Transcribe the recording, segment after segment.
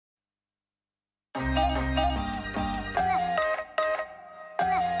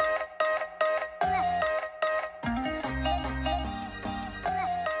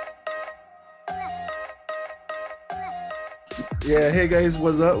Yeah, hey guys,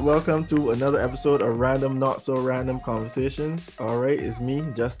 what's up? Welcome to another episode of Random Not So Random Conversations. All right, it's me,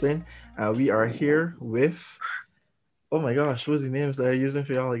 Justin. We are here with, oh my gosh, what's the names that I'm using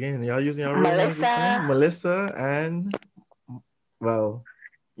for y'all again? Y'all using your real names this time? Melissa and, well,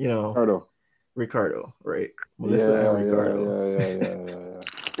 you know, Ricardo, right? Melissa and Ricardo.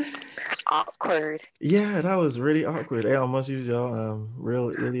 Awkward. Yeah, that was really awkward. I almost used your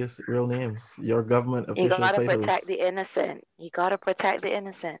real alias, real names, your government official You gotta titles. protect the innocent. You gotta protect the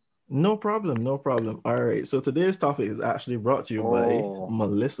innocent. No problem, no problem. All right, so today's topic is actually brought to you by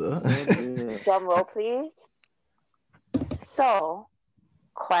Melissa. Drum roll, please. So,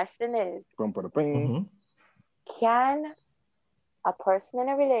 question is, can a person in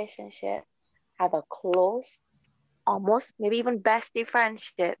a relationship have a close, almost maybe even bestie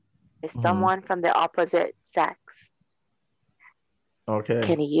friendship with someone from the opposite sex? Okay.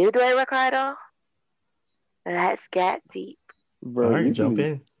 Can you do it, Ricardo? Let's get deep. All right, jump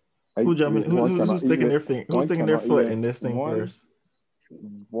in. Who's sticking their Who's sticking their foot in this thing first?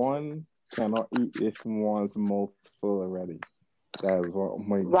 One cannot eat if one's mouth full already. That is what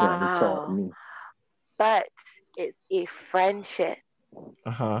my granny taught me. But it's a friendship.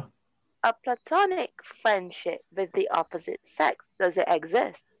 Uh-huh. A platonic friendship with the opposite sex. Does it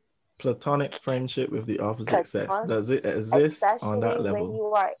exist? Platonic friendship with the opposite sex. Does it exist on that level? When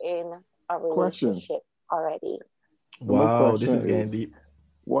you are in a relationship already. So wow, this is getting deep.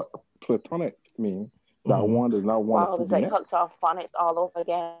 What platonic means? That one does not want to be it's like hooked on phonics all over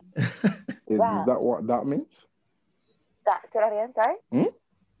again. Is that what that means? Say that again, sorry?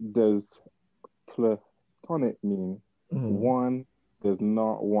 Does platonic mean one does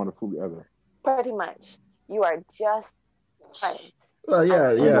not want to fool the other? Pretty much. You are just friends. Well,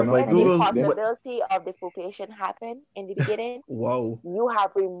 yeah. But Google's the possibility of the fluctuation happen in the beginning. Wow. You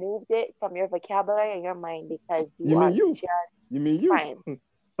have removed it from your vocabulary and your mind because you mean you? Friends.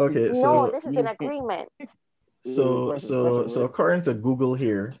 Okay, no, this is an agreement. So according to Google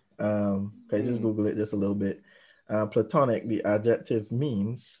here, okay, just Google it just a little bit. Platonic, the adjective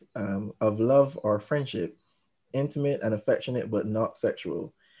means of love or friendship, intimate and affectionate but not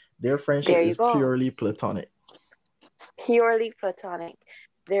sexual. Their friendship is purely platonic. Purely platonic.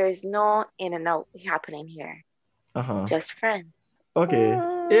 There is no in and out happening here. Just friends. Okay.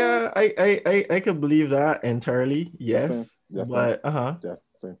 Yeah, I could believe that entirely. Yes. But All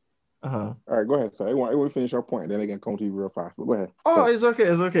right, go ahead, sir. I want to finish your point, then I can come to you real fast. But go ahead. Oh, it's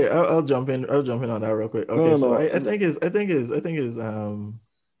okay. I'll jump in. I'll jump in on that real quick. Okay, I think is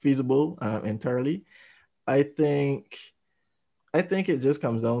feasible entirely. I think it just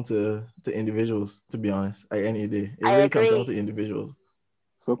comes down to individuals, to be honest. At any day, it really comes down to individuals.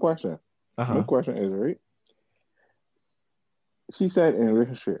 So, question. My question is, right? She said in a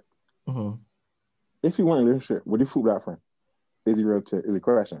relationship. If you want a relationship, would you fool that friend? Is it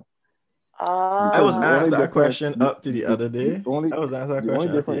question? I was asked that question up to the other day. So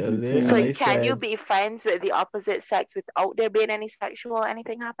can you be friends with the opposite sex without there being any sexual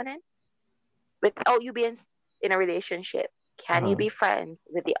anything happening? Without you being in a relationship, can you be friends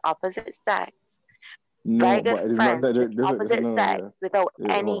with the opposite sex? Very good friends with the opposite sex without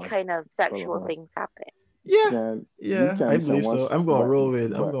any kind of sexual things happening. Yeah, I believe so. I'm gonna roll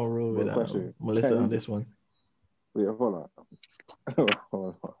with Melissa on this one. Wait, hold on.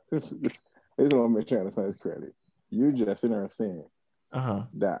 This is what I'm trying to say is correctly. You're just sitting there saying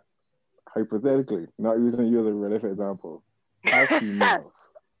that hypothetically, not using you as a real life example, have females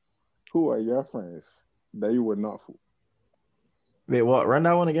who are your friends that you would not fool. Wait, what? Run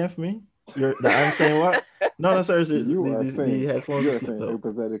that one again for me. I'm saying what? No, seriously. The headphones are saying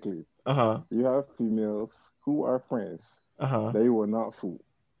hypothetically. You have females who are friends that you would not fool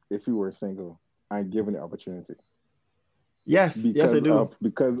if you were single and given the opportunity. Yes, I do.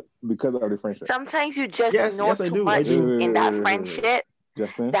 Because of the friendship. Sometimes you just know too much in that friendship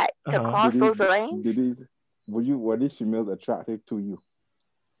that to cross those lines. Were these females attractive to you?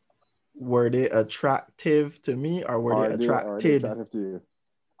 Were they attractive to me, or were they attracted? Attractive to you?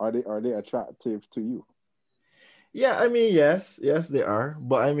 Are they attractive to you? Yeah, I mean, yes, they are.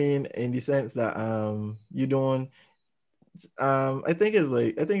 But I mean, in the sense that you don't. I think it's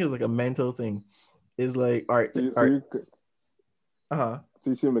like a mental thing. It's like So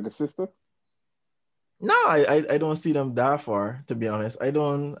you see them like a sister? No, I don't see them that far, to be honest. I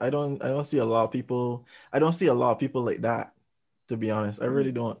don't see a lot of people. I don't see a lot of people like that, to be honest. I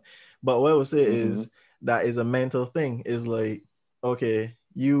really don't. But what I would say is that is a mental thing. Is like, okay,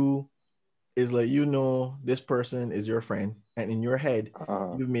 this person is your friend, and in your head,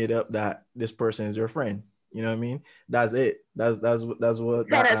 you've made up that this person is your friend. You know what I mean? That's it. That's what.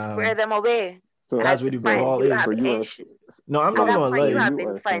 Kind of square them away. So that's really friend, all you is. have you are, issues. No, I'm so, not At that gonna point, you lie. have you been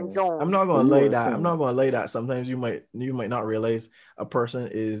are friend saying, zoned. I'm not so gonna you lie are that. I'm not saying, gonna lie that sometimes you might not realize a person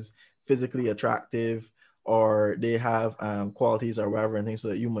is physically attractive or they have qualities or whatever and things so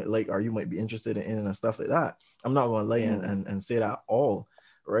that you might like or you might be interested in and stuff like that. I'm not gonna lie and say that all,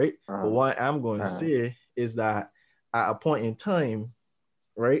 right? But what I'm going to say is that at a point in time,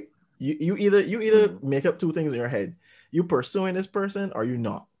 right? You either make up two things in your head. You pursuing this person or you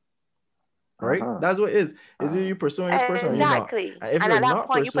not. Right? That's what it is. Is it you pursuing this person or you not? Exactly. And if And you're at that not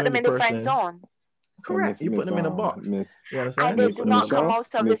point, you put pursuing them the in the friend person, zone. correct. You put them in a box. You And understand? they You do put them not in a come box.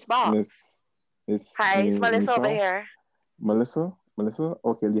 out of this box. Hi, it's Melissa over here. Melissa?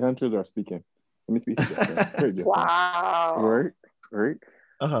 Okay, the hunters are speaking. Let me speak to Justin. Wow. Right?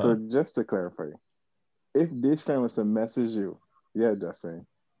 So just to clarify, if this friend was to message you, yeah, Justin,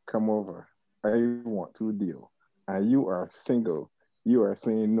 come over. I want to deal. And you are single. You are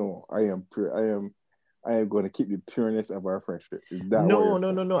saying no. I am going to keep the pureness of our friendship. Is that no.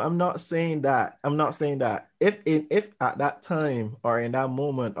 I'm not saying that. If at that time or in that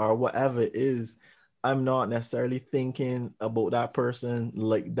moment or whatever it is, I'm not necessarily thinking about that person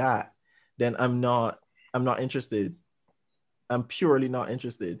like that, then I'm not interested. I'm purely not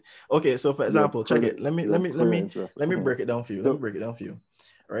interested. Okay, so for example, check it. Let me break it down for you.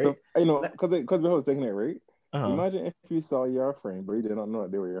 Right? So because we was taking it, right? Imagine if you saw your friend, but you did not know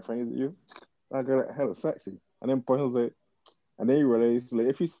that they were your friend. You, I got hella sexy, and then person was like, and then you realize like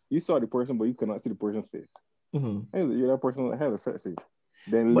if you saw the person, but you could not see the person's face. And you're that person that hella sexy.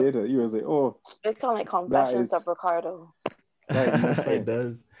 Then later you was like, oh, it's only Confessions of Ricardo. That is my friend. It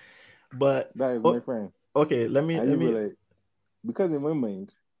does, but that is my friend. Okay, let me like, because in my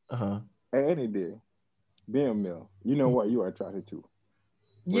mind, at any day, being a male, you know what you are attracted to.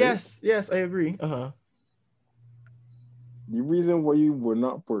 Right? Yes, I agree. The reason why you would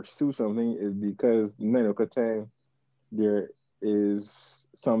not pursue something is because there is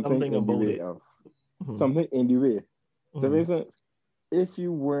something in the way of something in the way. So, for instance, if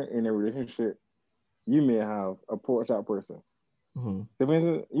you weren't in a relationship, you may have approached that person. So, for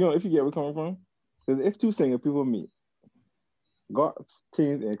instance, if you get where we're coming from, because if two single people meet, got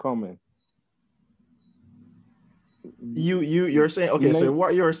things in common. You're saying, okay, so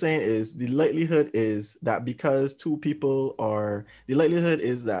what you're saying is the likelihood is that because two people are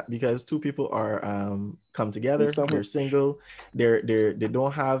come together, they're single, they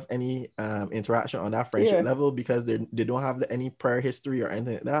don't have any interaction on that friendship level because they don't have any prior history or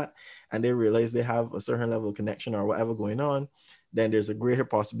anything like that, and they realize they have a certain level of connection or whatever going on, then there's a greater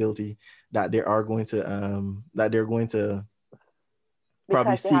possibility that they're going to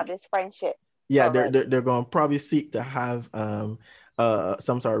probably because they have this friendship. Yeah, they're going to probably seek to have some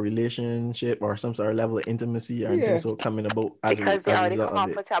sort of relationship or some sort of level of intimacy or anything so coming about because they already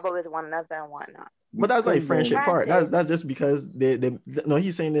comfortable with one another and whatnot. But that's like friendship part. That's just because they no,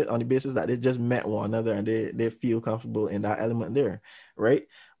 he's saying it on the basis that they just met one another and they feel comfortable in that element there, right?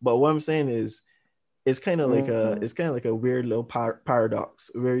 But what I'm saying is it's kind of like a weird little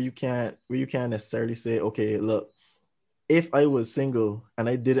paradox where you can't necessarily say, okay, look, if I was single and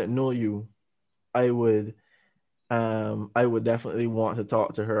I didn't know you, I would definitely want to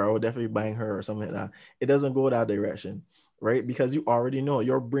talk to her. I would definitely bang her or something like that. It doesn't go that direction, right? Because you already know,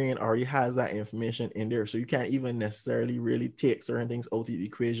 your brain already has that information in there. So you can't even necessarily really take certain things out of the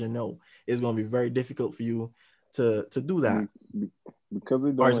equation. No, it's going to be very difficult for you to do that. Because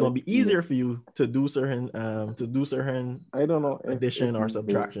or it's going to be easier for you to do certain I don't know addition or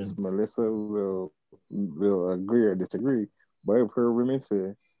subtraction. Melissa will agree or disagree, but I've heard women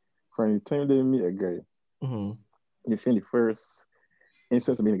say from the time they meet a guy, you think the first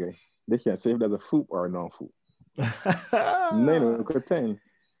instance of meeting a guy, they can say if there's a food or a non-food. 9 out of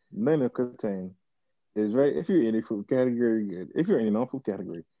 10 is right. If you're in the food category, good. If you're in the non-food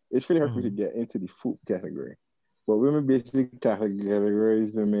category, it's really hard for you to get into the food category. But women basically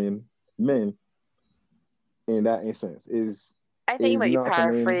categorize men in that instance. I think you might be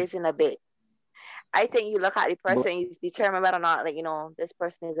paraphrasing a bit. I think you look at the person, you determine whether or not, this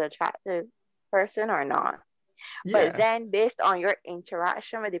person is an attractive person or not. Yeah. But then based on your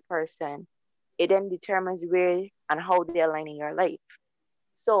interaction with the person, it then determines where and how they align in your life.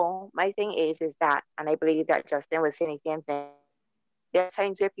 So my thing is that, and I believe that Justin was saying the same thing, there are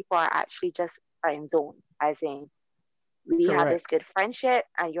times where people are actually just friend zone, as in, we have this good friendship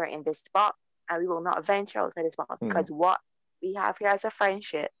and you're in this box and we will not venture outside this box because what we have here as a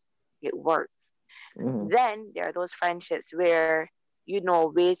friendship, it works. Then there are those friendships where you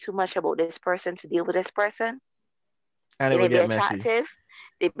know way too much about this person to deal with this person. And they may be messy. attractive,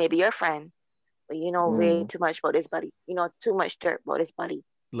 they may be your friend, but you know way too much about this buddy. You know too much dirt about this buddy.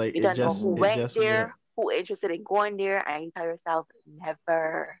 Like You it don't know just who it went just won't. there, who interested in going there, and you tell yourself,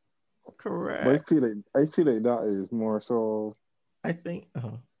 never. But Correct. I feel like that is more so I think.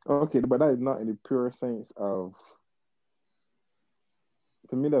 okay, but that is not in the pure sense of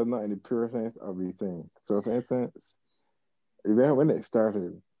to me that's not in the pure sense of the thing. So for instance, when it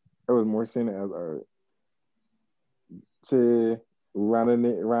started, I was more seeing it as say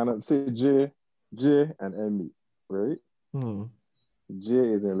random say J and Emmy, right? Hmm. J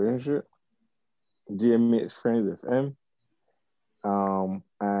is in a relationship. J makes friends with M.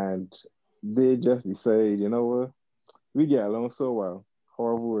 And they just decide, you know what, we get along so well.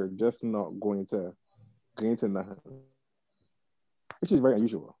 However, we're just not going to nothing, which is very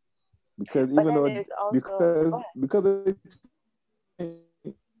unusual. Because But even then though there's also, go ahead. because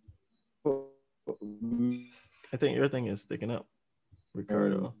I think your thing is sticking up,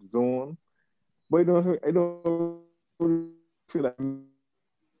 Ricardo. zone, but I don't feel like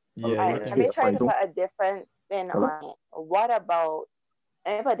Yeah, All your right, thing let me is try to sticking put up. a different spin hello? on it. What about,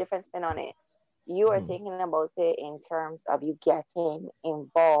 let me put a different spin on it. You are Mhm. thinking about it in terms of you getting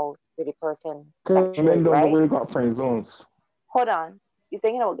involved with the person Because men sexually, don't know right? where they got friend zones. Hold on. You're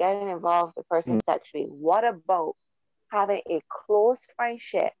thinking about getting involved with the person Mm. sexually. What about having a close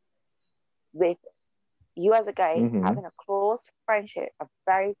friendship with you as a guy, Mm-hmm. having a close friendship, a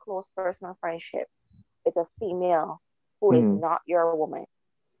very close personal friendship with a female who is Mm-hmm. not your woman?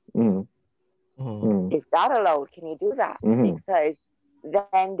 Mm-hmm. Mhm. Mm-hmm. Is that allowed? Can you do that? Mm-hmm. Because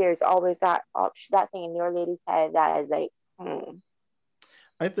then there's always that option, that thing in your lady's head that is like,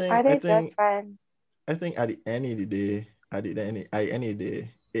 I are think I they just think friends? I think at the end of the day,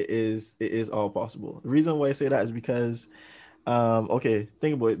 it is all possible. The reason why I say that is because okay,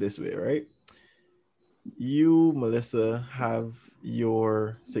 think about it this way, right? You, Melissa, have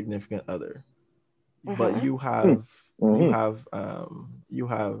your significant other, but Mm-hmm. Mm-hmm. you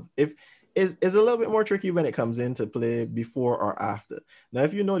have if is a little bit more tricky when it comes into play before or after. Now,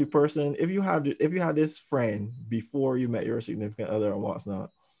 if you know the person, if you had this friend before you met your significant other and what's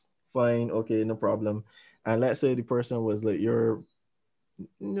not, fine, okay, no problem. And let's say the person was like your,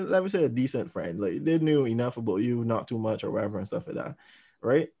 let me say, a decent friend, like they knew enough about you, not too much or whatever and stuff like that,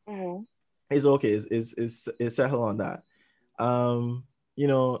 right? Mm-hmm. It's okay. It's settled on that. Um, you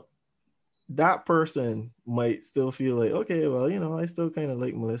know, that person might still feel like, okay, well, I still kind of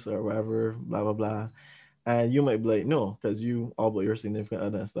like Melissa or whatever, blah blah blah, and you might be like, no, because you all but your significant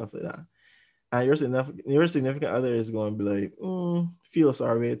other and stuff like that, and your significant other is going to be like, feel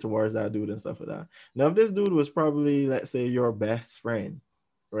sorry towards that dude and stuff like that. Now, if this dude was probably, let's say, your best friend,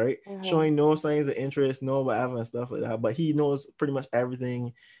 right, Mm-hmm. showing no signs of interest, no whatever and stuff like that, but he knows pretty much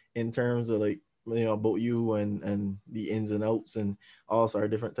everything in terms of like, about you and the ins and outs and all sorts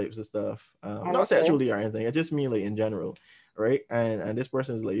of different types of stuff, not Understood. sexually or anything. I just mean like in general, right? And this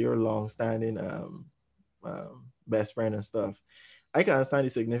person is like your long standing best friend and stuff. I can understand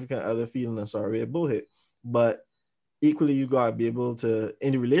the significant other feeling and sorry about it, but equally, you gotta be able to,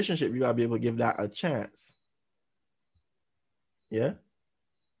 in the relationship, you gotta be able to give that a chance. Yeah.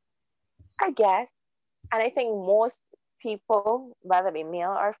 I guess. And I think most people, whether it be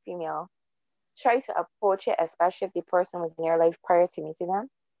male or female, try to approach it, especially if the person was in your life prior to meeting them.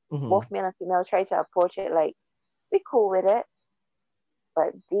 Mm-hmm. Both male and female try to approach it like, be cool with it.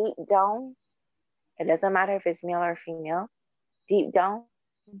 But deep down, it doesn't matter if it's male or female, deep down,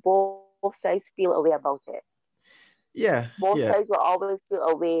 both sides feel a way about it. Yeah. Both Yeah. sides will always feel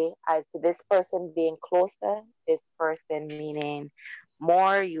a way as to this person being closer, this person meaning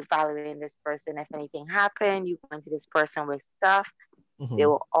more, you valuing this person. If anything happened, you going to this person with stuff, there Mm-hmm.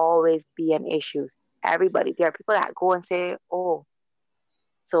 will always be an issue. Everybody, there are people that go and say, oh,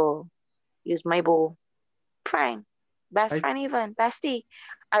 so use my boo. Fine. Best I friend even, bestie.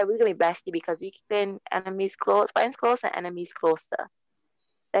 I we're gonna be bestie because we keep in enemies close, friends close and enemies closer.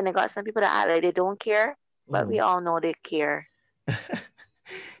 Then they got some people that act like they don't care, but we mm-hmm. all know they care.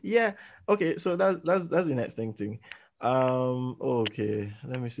 Yeah. Okay. So that's the next thing too. Okay.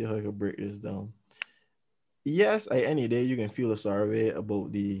 Let me see how I can break this down. Yes, at any day you can feel a sorry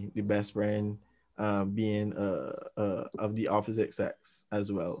about the best friend being of the opposite sex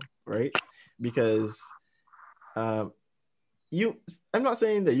as well, right? Because um you I'm not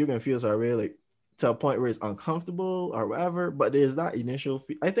saying that you're gonna feel sorry like to a point where it's uncomfortable or whatever, but there's that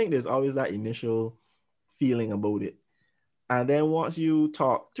I think there's always that initial feeling about it. And then once you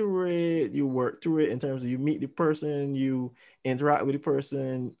talk through it, you work through it in terms of you meet the person, you interact with the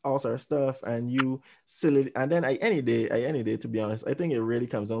person, all sort of stuff, and you silly. And then at any day, to be honest, I think it really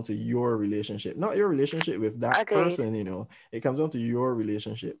comes down to your relationship, not your relationship with that Agreed. person. It comes down to your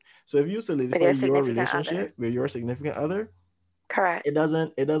relationship. So if you With solidify your your significant other. relationship with your significant other, Correct. It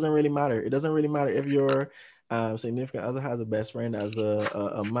doesn't really matter. It doesn't really matter if your significant other has a best friend as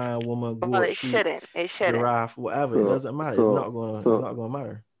a man, woman, goat, it sheep, shouldn't. It shouldn't. giraffe, whatever. It doesn't matter. It's not gonna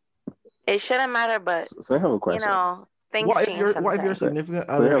matter. It shouldn't matter, but so I have a question. Things change sometimes. What if your significant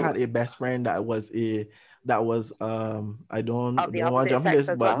other had a best friend that was I don't want to jump in this,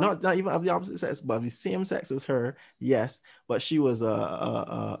 but not even of the opposite sex, but of the same sex as her, yes, but she was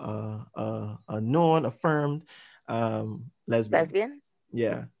a known, affirmed lesbian.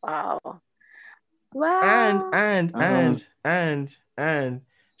 Yeah. Wow. And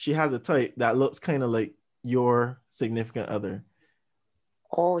she has a type that looks kind of like your significant other.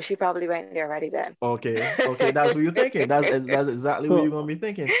 Oh, she probably went there already then. Okay, that's what you're thinking. That's exactly what you're gonna be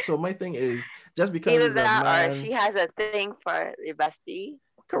thinking. So my thing is, just because either that or she has a thing for the bestie.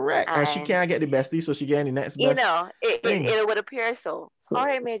 Correct, and she can't get the bestie, so she get the next best. It would appear so. Or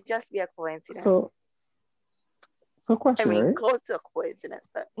it may just be a coincidence. So question, right? Close to a coincidence,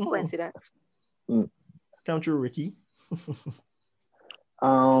 but coincidence. Come true, Ricky.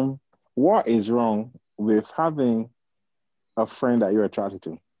 What is wrong with having a friend that you're attracted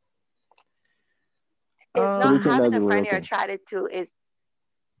to? It's not having a friend you're attracted to, is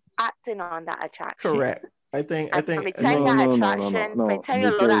acting on that attraction. Correct. I think from the time you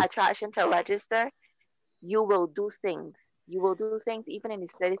allow that attraction to register, you will do things. You will do things even in the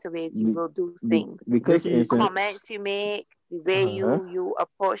slightest ways. You will do things. Because the comments you make, the way you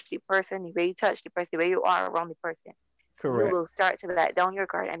approach the person, the way you touch the person, the way you are around the person. Correct. You will start to let down your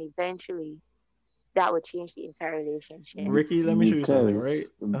guard, and eventually that will change the entire relationship. Ricky, let me show you something, right?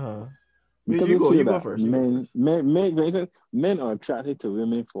 You go first. Men are attracted to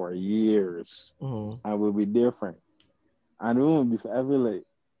women for years and will be different. And women will be forever like,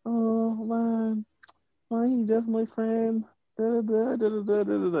 oh man, he's just my friend. You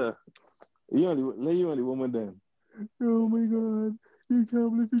only woman then. Oh my God, you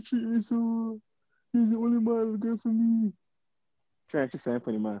can't believe you treat me so. He's the only man that's good for me. Trying to say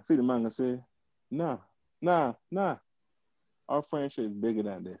for the man. See the man and say, nah. Our friendship is bigger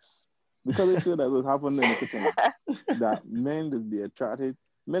than this. Because they feel that will happen in the kitchen. That men is be attracted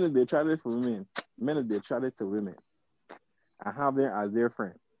for women. Men is be attracted to women. And have them as their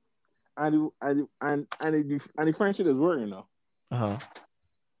friend. And the friendship is working now.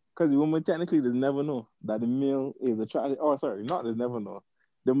 Because the woman technically does never know that the male is attracted. Oh, sorry, not does never know.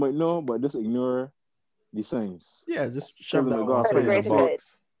 They might know, but just ignore the signs. Yeah, just shove that outside in the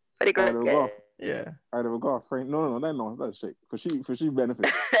box. Pretty good. Yeah. I'd have a girlfriend. No, that's shit. For she benefit.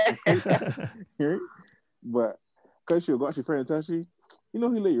 But because she got your friend touch you, he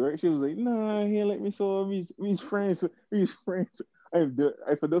let you, right? She was like, nah, he ain't let me, so he's friends. For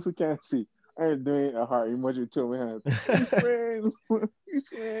those who can't see, I am doing a heart emoji to my hand. He's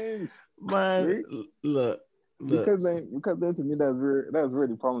friends. Man, right? Look. Because then to me that's really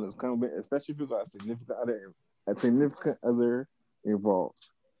the problem that's coming, especially if you got a significant other involved.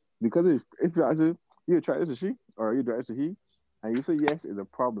 Because if you're attracted to she or you're attracted to he, and you say yes, is a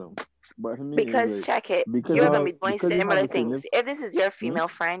problem. But for me, because check it, you're gonna be doing similar things. If this is your female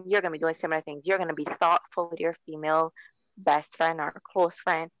friend, you're gonna be doing similar things. You're gonna be thoughtful with your female best friend or close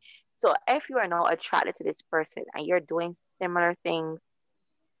friend. So if you are not attracted to this person and you're doing similar things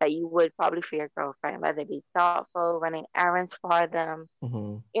that you would probably for your girlfriend, whether it be thoughtful, running errands for them,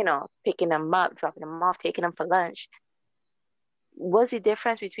 picking them up, dropping them off, taking them for lunch. What's the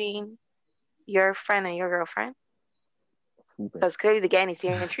difference between your friend and your girlfriend? Because clearly they're getting the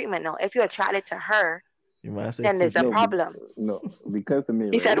same treatment. No, if you're attracted to her, then there's a problem. No, because of me.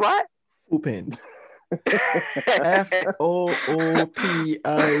 He said what? Fooping.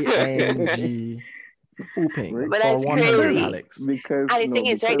 FOOPING. Fooping. But that's crazy. Alex. And the thing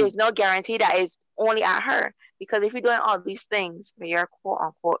is, right, there's no guarantee that it's only at her. Because if you're doing all these things for your quote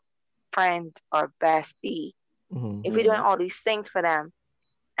unquote friend or bestie, if you're doing all these things for them,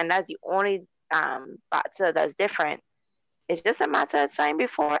 and that's the only factor that's different, it's just a matter of time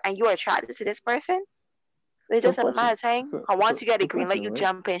before, and you're attracted to this person. It's just a matter of time. And once you get the green light, you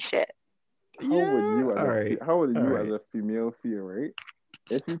jump in shit. How would you as a female feel, right?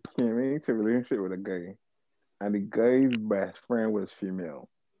 If you came into a relationship with a guy and the guy's best friend was female,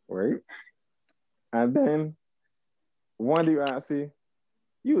 right? And then one day you ask her,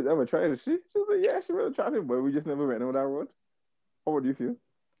 you was ever tried to she? She was like, yeah, she was attractive, but we just never went down that road. How would you feel?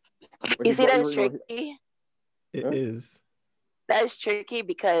 You see, that's tricky. It is. That's tricky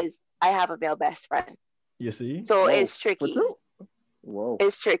because I have a male best friend. You see? So it's tricky. Whoa.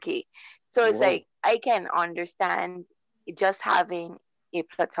 It's tricky. So it's like, I can understand just having a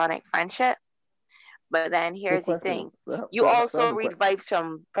platonic friendship. But then here's the thing. You also read vibes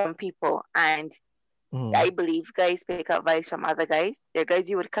from people. And I believe guys pick up vibes from other guys. There are guys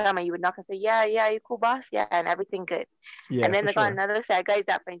you would come and you would knock and say, yeah, you cool, boss, yeah, and everything good. Yeah, and then they got sure. another set of guys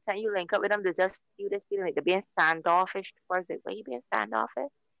that by the time you link up with them, they just you this feeling like they're being standoffish towards it. Why you being standoffish?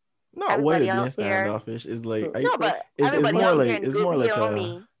 Not way to being standoffish. It's like no, but everybody more else like here it's more like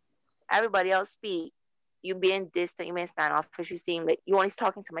me. Everybody else speak. You being distant, you being standoffish. You seem like you only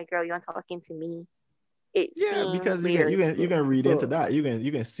talking to my girl. You aren't talking to me. It seems because weird. you can read into that. You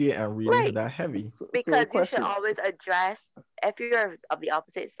can see it and read into that heavy. Because you should always address if you're of the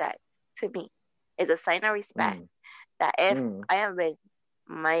opposite sex. To me, it's a sign of respect that if I am with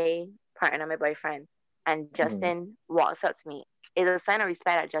my partner, my boyfriend, and Justin walks up to me, it's a sign of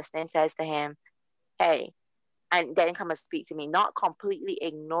respect that Justin says to him, "Hey," and then come and speak to me. Not completely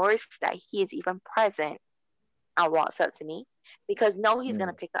ignores that he is even present and walks up to me, because now he's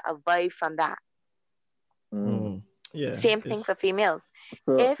gonna pick up a vibe from that. Yeah. Same thing for females.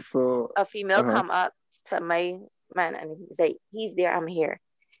 If a female come up to my man and he's like, he's there, I'm here.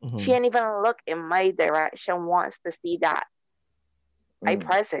 She ain't even look in my direction, wants to see that I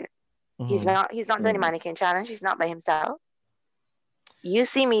present. He's not doing the mannequin challenge. He's not by himself. You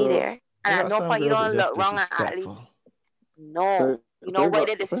see me there. And at no point you don't look wrong at least. No. You know why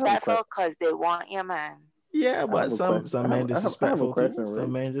they're disrespectful? Because they want your man. Yeah, but some men disrespectful too. Right?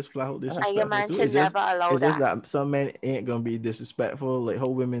 Some men just flat out disrespectful your man too. It's just that some men ain't gonna be disrespectful. Like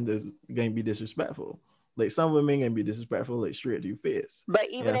whole women is gonna be disrespectful. Like some women gonna be disrespectful, like straight to your face. But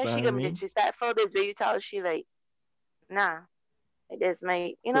even if she gonna be disrespectful, there's where you tell her she like, nah, it is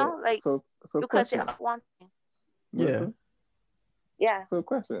my, you know, like so you cut it off one thing. Yeah. Yeah. So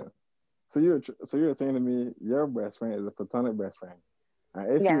question. So you're saying to me your best friend is a platonic best friend. And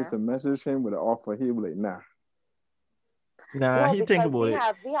if you was to message him with an offer, he'd be like, nah. Nah, he think about it.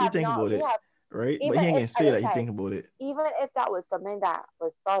 He think about it, right? But he ain't gonna say that he think about it. Even if that was something that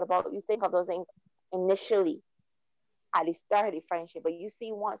was thought about, you think of those things initially at the start of the friendship. But you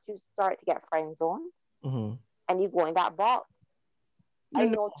see, once you start to get friend zone and you go in that box, I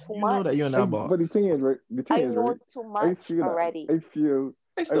know too much. You know that you're in that box. But the thing is, right? I know too much already. I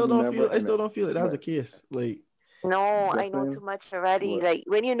still don't feel like that's the case. Like, no, I know too much already. What? Like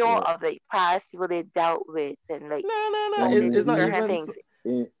when you know of like past people they dealt with and like no, it's not even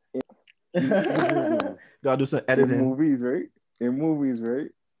things. Gotta do some editing. In movies, right?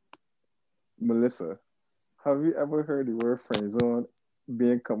 Melissa, have you ever heard the word friend zone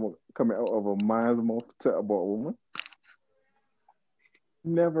being coming out of a man's mouth to about a woman?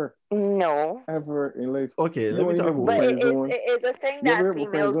 Never. No. Ever in life. Okay, let me talk about it. But it's a thing that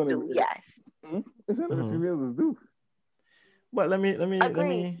females do. Yes. It's something that females do. But let me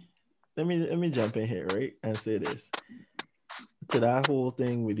jump in here, right, and say this to that whole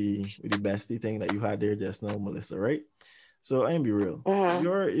thing with the bestie thing that you had there just now, Melissa, right? So I ain't be real.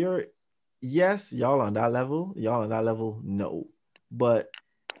 You're yes, y'all on that level. No, but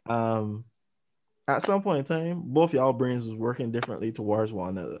at some point in time, both y'all brains was working differently towards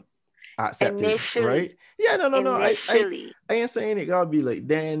one another. Initially, right? Yeah, no. I ain't saying it gotta be like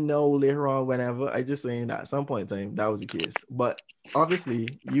then no later on whenever. I just saying that at some point in time that was the case. But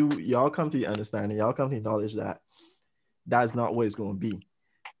obviously, y'all come to the understanding, y'all come to the knowledge that that's not what it's gonna be.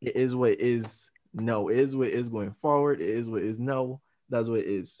 It is what it is. No, it is what it is going forward. It is what it is. No, that's what it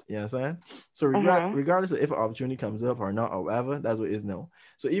is. You know what I'm saying? So regardless of if an opportunity comes up or not or whatever, that's what it is. No.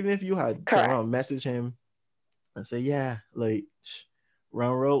 So even if you had turn around, message him and say, yeah, like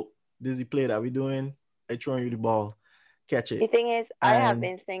round road, this is the play that we doing. I throwing you the ball, catch it. The thing is, I have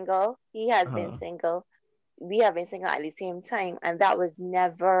been single. He has been single. We have been single at the same time, and that was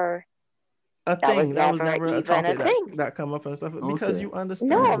never a thing. That was never a topic that come up and stuff because you understand.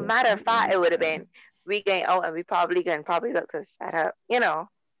 No, matter of fact, it would have been we going out and we probably look to set up,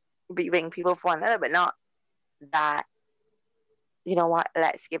 bring people for one another, but not that. You know what?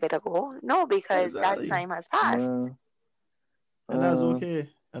 Let's give it a go. No, because that time has passed, and that's okay.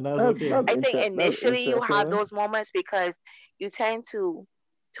 And that's okay. I think initially you have those moments because you tend to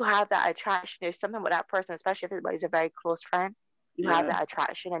have that attraction. There's something with that person, especially if it's a very close friend. You have that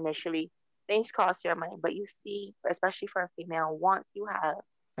attraction initially. Things cross your mind, but you see, especially for a female, once you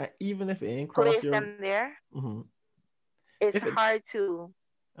have, even if it ain't cross your them there, it's hard to.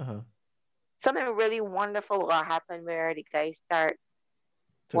 Something really wonderful will happen where the guys start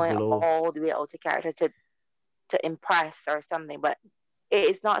going all the way out to character to impress or something, but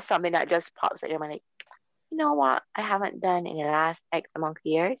it's not something that just pops at your mind like, you know what, I haven't done in the last X amount of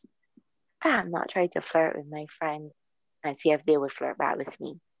years. I have not tried to flirt with my friends and see if they would flirt back with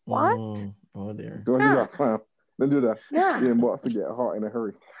me. What? Oh dear. Don't do that, fam. Don't do that. Your inbox to get hot in a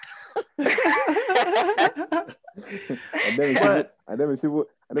hurry. And then people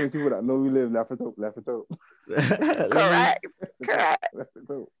that know we live laugh it up. Correct.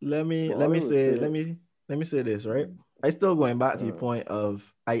 Let me say this, right? I still going back to the point of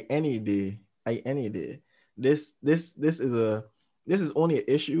any day. This is only an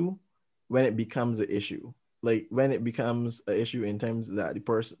issue when it becomes an issue. Like when it becomes an issue in terms that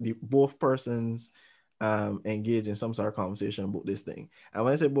both persons engage in some sort of conversation about this thing. And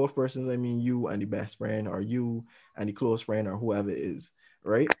when I say both persons, I mean you and the best friend, or you and the close friend, or whoever it is,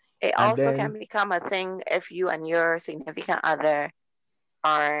 right? It also can become a thing if you and your significant other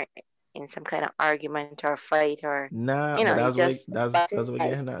are in some kind of argument or fight, or but that's what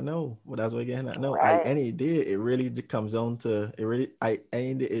getting that no. But that's what getting that no. Right. Any day it really comes down to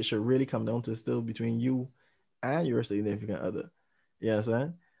it should really come down to still between you and your significant other. You know what I'm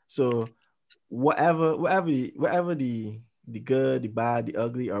saying? So whatever the good, the bad, the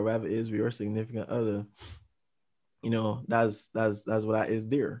ugly, or whatever it is with your significant other, that's what that is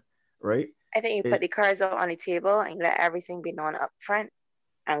there, right? I think you put the cards out on the table and let everything be known up front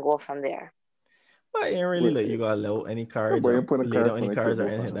and go from there. But it ain't really like you gotta let any cards or lay down any cards or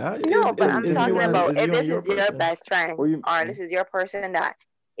anything. No, but I'm talking about if this is your best friend, or this is your person that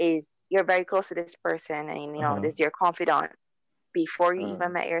you're very close to this person, and this is your confidant. Before you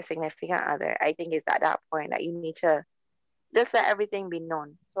even met your significant other, I think it's at that point that you need to just let everything be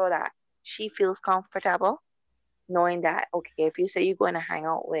known so that she feels comfortable knowing that, okay, if you say you're going to hang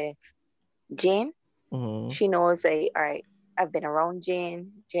out with Jane, she knows that, all right, I've been around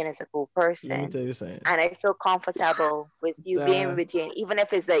Jane. Jane is a cool person. Let me tell you something. And I feel comfortable with you being with Jane, even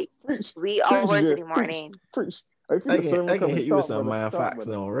if it's like 3 hours in the morning. I can hit you with some mind facts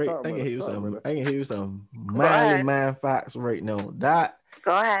now, right? I can hit you some mind facts right now. That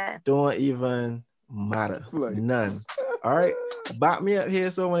go ahead. Don't even matter. None. All right. Back me up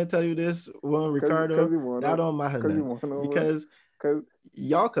here. So when I tell you this, Ricardo, that don't matter none. Because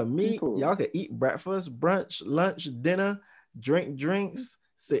y'all can meet, y'all can eat breakfast, brunch, lunch, dinner, drink drinks,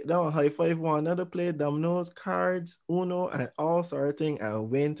 sit down, high five one another, play dominoes, cards, Uno, and all sort of thing, and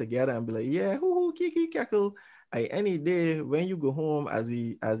win together and be like, yeah, hoo, kiki, cackle. Any day when you go home as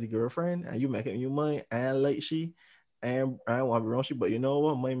the girlfriend and you make up your mind and like she, and I want to be wrong she, but you know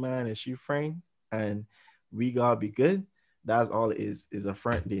what, my man is she friend and we gotta be good. That's all it is a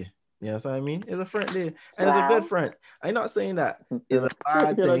front day. You know what I mean? It's a front day and it's a good front. I'm not saying that it's a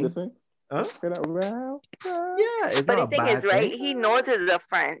bad thing. Huh? Yeah, it's but not the thing is, right? He knows it's a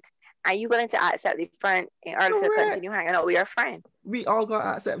front. Are you willing to accept the front in order to continue hanging out with your friend? We all got to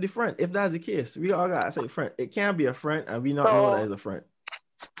accept the front. If that's the case, we all got to accept the front. It can't be a front and we not know that is a front.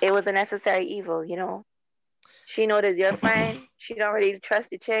 It was a necessary evil, She knows it's your friend. She don't really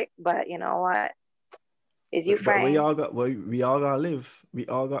trust the chick, but you know what? It's your friend. We all got to live. We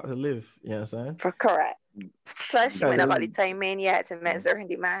all got to live. You know what I'm saying? For correct. Plus, she might not got the time in yet to meet certain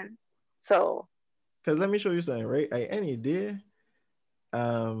demands. So, because let me show you something, right? Any day,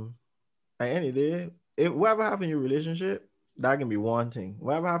 if whatever happened in your relationship, that can be one thing.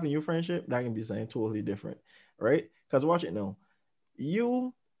 Whatever happened in your friendship, that can be something totally different, right? Because watch it now.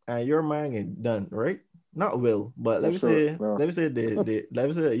 You and your man get done, right? Not will, but let me say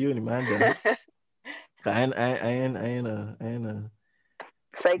that you and the man done. I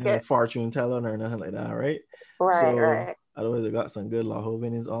ain't a fortune teller or nothing like that, right? Right. Otherwise, I got some good law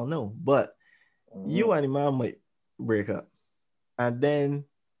opinions, all know. But you and the man might break up, and then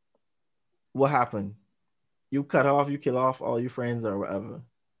what happened? You kill off all your friends or whatever.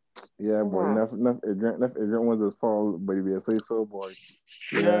 Yeah, boy. Enough ignorant ones as fall, but if you say so, boy.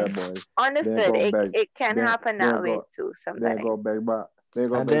 Yeah, boy. Understood. It can happen that way too. Sometimes. Then go back back.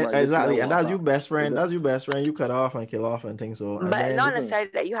 And that's your best friend. That's your best friend. You cut off and kill off and things so. But then, not necessarily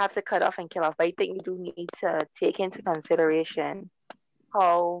that you have to cut off and kill off. But I think you do need to take into consideration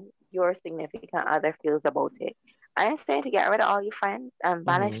how your significant other feels about it. I ain't saying to get rid of all your friends and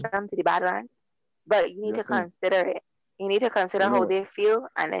banish them to the Badlands, but you need to consider it. You need to consider how they feel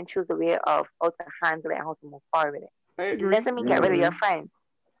and then choose a way of how to handle it and how to move forward with it. It doesn't mean get rid of your friends.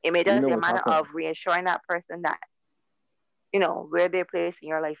 It may just be a matter of reassuring that person that where their place in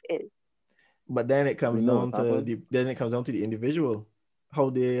your life is. But then it comes down to the individual, how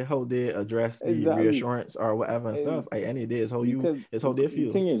they address the reassurance or whatever and stuff. Any day is how they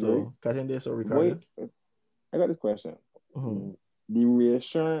feel. So cutting this or Ricardo. I got this question. The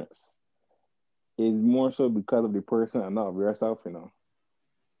reassurance is more so because of the person and not of yourself,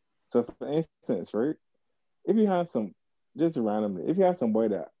 So for instance, right? If you have just randomly, if you have some boy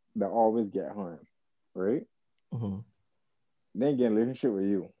that always get harmed, right? Then get in a relationship with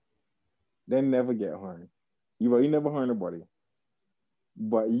you, then never get harmed. You never harm nobody.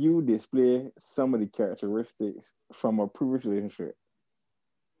 but you display some of the characteristics from a previous relationship,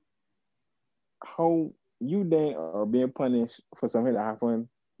 how you then are being punished for something that happened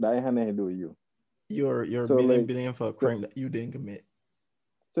that ain't had nothing to do with you. You're so billion for a crime that you didn't commit.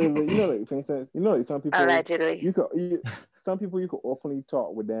 So like, you know, like for instance, you know, like some people allegedly some people you could openly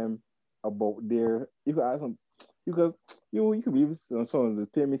talk with them about their. You could ask them. You could believe someone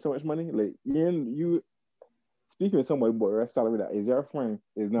that's paying me so much money. Like you speaking with somebody about your salary that is your friend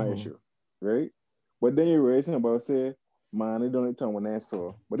is not an issue, right? But then you realize about say, man, they don't need time when that's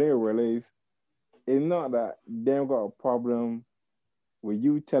so. But then you realize it's not that them got a problem with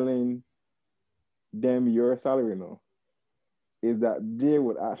you telling them your salary no. Is that they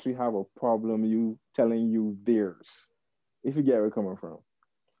would actually have a problem you telling you theirs. If you get where I'm coming from.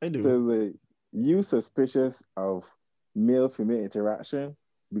 I do. So like you suspicious of male-female interaction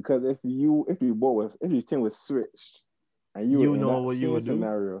because if you thing was switched and you know what you would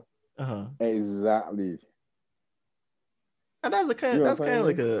do. Exactly. And that's kind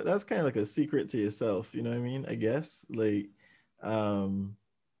of like a secret to yourself, you know what I mean? I guess like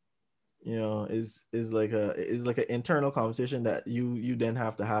you know, is like an internal conversation that you then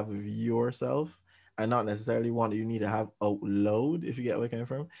have to have with yourself and not necessarily one that you need to have out loud, if you get where I'm coming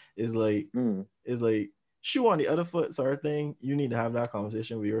from. Is like shoe on the other foot sort of thing. You need to have that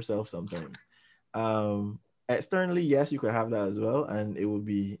conversation with yourself sometimes. Externally, yes, you could have that as well, and it would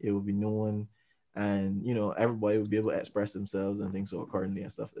be known, and you know, everybody would be able to express themselves and things so accordingly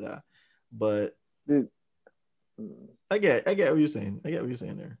and stuff like that. But I get what you're saying. I get what you're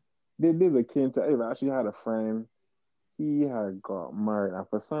saying there. There's a kid I actually had a friend. He had got married, and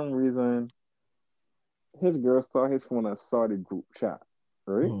for some reason, his girl saw his phone and saw the group chat,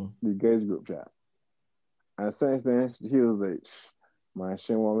 right? The guys group chat. And since then, he was like, man,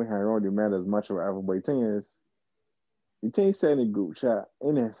 she won't be hanging around the man as much or whatever. But the thing said in the group chat,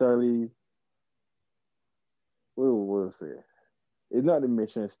 ain't necessarily, what will say? It's not the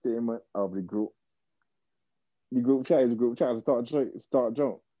mission statement of the group. The group chat is a group chat to start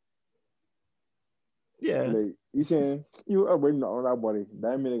jump. Yeah. Like, you saying, you already know on that body.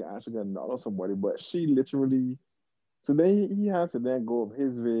 That mean like actually gonna knock on somebody, but she literally, so then he has to then go up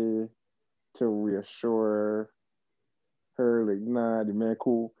his way to reassure her, like, nah, the man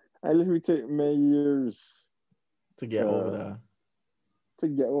cool. I literally take many years to get over that. To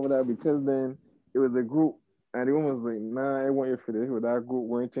get over that because then it was a group and the woman was like, nah, I want you for this. With that group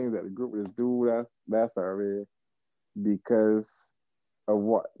weren't things that the group would just do that's already because of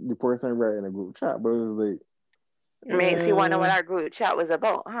what the person read in a group chat. But it was like makes you wonder what our group chat was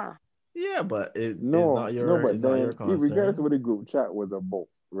about, huh? Yeah, but it's not your concern. Regardless of what the group chat was about,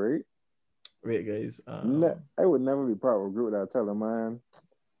 right? Right, guys. I would never be part of a group that I tell them, man,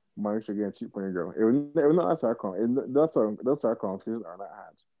 you should get cheap on your girl. It was not that's our those our conversations are not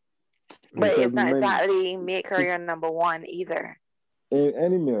had. But it's not exactly make her your number one either. In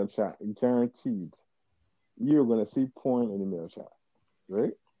any male chat, guaranteed, you're gonna see porn in the male chat,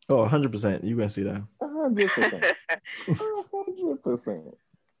 right? Oh, 100%. You're gonna see that. 100%. 100%.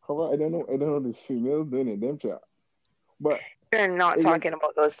 However, I don't know the females doing in them chat. But we're not talking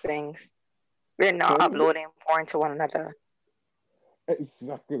about those things. We're not uploading porn to one another.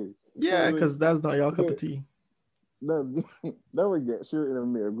 Exactly. Yeah, because that's not y'all cup of tea. That would get you in a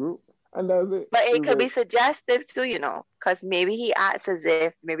male group. And that's it. But it could be suggestive too, you know, because maybe he acts as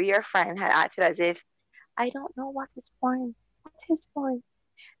if, maybe your friend had acted as if, I don't know what's his point. What's his point?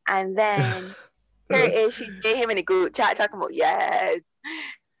 And then here it is, she's getting him in a group chat talking about, yes,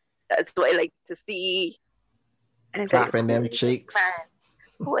 that's what I like to see. And it's clapping them cheeks.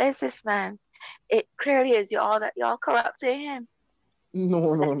 Who is this man? It clearly is y'all corrupted him.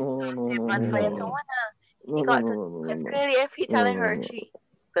 No. Clearly if he telling her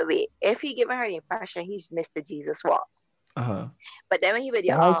but wait, if he giving her the impression he's Mr. Jesus Walk. But then when he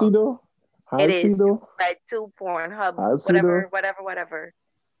video, how's he though? It is Red 2 Pornhub, whatever.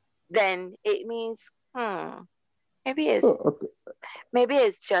 Then it means, maybe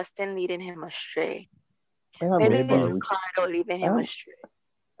it's Justin leading him astray. Maybe it's Ricardo leading him astray.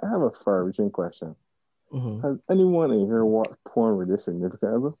 I have a far-reaching question. Has anyone in here watched porn with this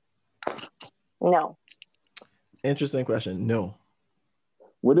significant other? No. Interesting question. No.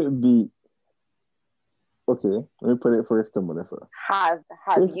 Would it be okay? Let me put it first to Melissa. Have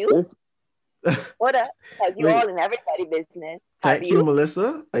you? What up? Have you all in everybody business? Thank you,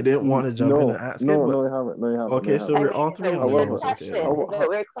 Melissa. I didn't want to jump in and ask it. No, you haven't. Okay, so we're all three on the weird question. It's a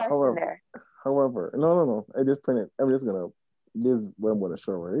weird question there. However, no. I just printed. This is what I'm going to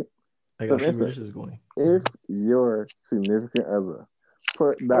show, right? I got to see where this is going. If your significant other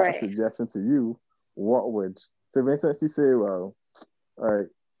put that suggestion to you, what would? So, for instance, you say, well, all right,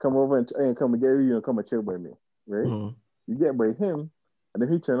 come over and come and get you and come and chill by me, right? Mm-hmm. You get by him, and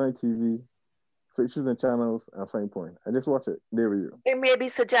then he turn on TV, fixtures and channels, and find porn. And just watch it. There we go. It may be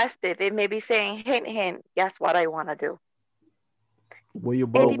suggestive. It may be saying, hint, hint, guess what I want to do. What you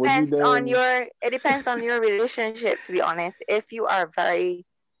both? It depends on your relationship, to be honest. If you are very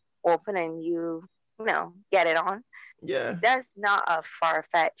open and you get it on, yeah, that's not a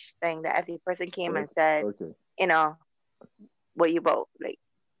far-fetched thing that if the person came and said, what you both like.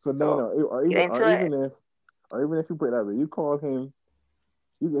 So or even if you put it that way, you call him,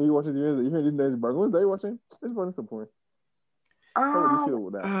 you watching the music, you hear this nice background. What are you watching? It's watching some porn. How would you feel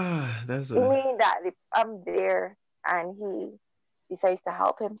with that? You mean that I'm there and he decides to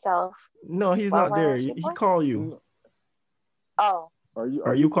help himself? No, he's not there. He call you. Oh. Are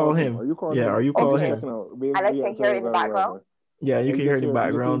you call him? Are you call him? Are you call him? I like to hear it in the background. Yeah, you can hear in the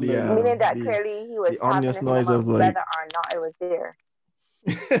background. Yeah, meaning that clearly he was the ominous noise of whether or not it was there.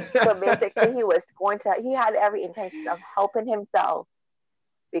 So basically, he had every intention of helping himself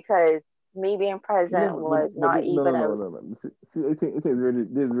because me being present was not even. No. See, it is really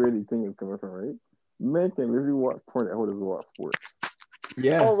this really thing is coming from, right? Men can really watch porn at home as watch sports.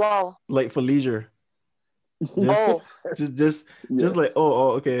 Yeah. Oh wow. Like for leisure. Just like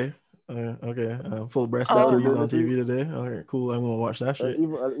okay. Full breast activities on TV today. All right, cool. I'm gonna watch that shit.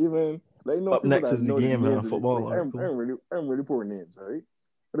 Even like up next is the game and football. Like, I'm really poor names, right?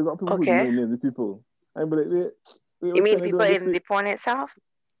 But I got people who know names of people. I'm like, you mean people in the porn itself?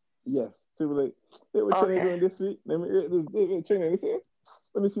 Yes. So like, what China doing this week? Let me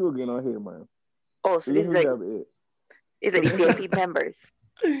see what's going on here, man. Oh, so these like the VIP members.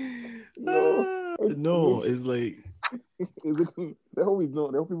 No, it's like they always know.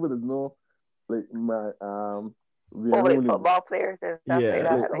 They hope people that know, like my football players and stuff like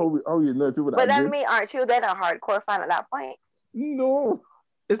that. Like, how you know people that. But then aren't you then a hardcore fan at that point? No,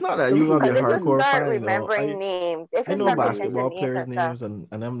 it's not that you gotta be a hardcore fan. Remembering names. I know basketball players' names, and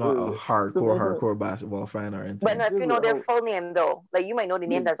I'm not a hardcore basketball fan or anything. But no, if you know their full name though, like you might know the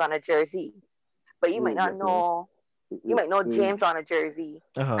name that's on a jersey, but you might not know. You might know James on a jersey,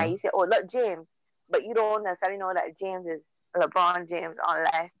 and you say, "Oh, look, James," but you don't necessarily know that James is LeBron James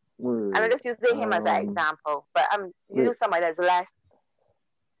unless. I'm just using him as an example, but I'm using somebody that's less.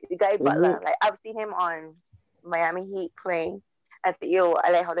 The guy Butler, like I've seen him on Miami Heat playing, and say, "Yo,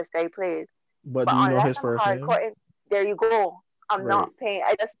 I like how this guy plays." But do you know his first name? There you go. I'm not paying.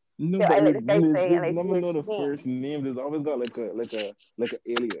 I just. No, but I like the guy play, and I never know the first name. There's always got like a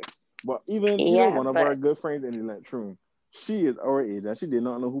alias. But even one of our good friends in the lunch room, she is our age and she did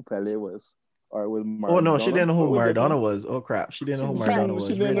not know who Pele was. Or it was Maradona. Oh no, she didn't know who Maradona was. Oh crap, she didn't know who Maradona was.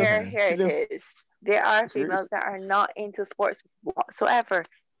 Here it is. There are females that are not into sports whatsoever.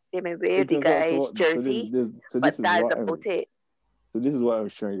 They may wear the guy's jersey, but that's about it. So this is what I'm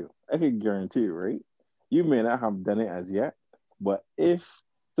showing you. I can guarantee you, right? You may not have done it as yet, but so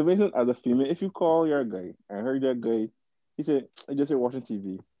basically as a female, if you call your guy and heard that guy, he said, I just watching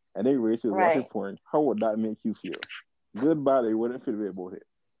TV. And they race is watching porn. How would that make you feel? Good, bad, you wouldn't feel good about it.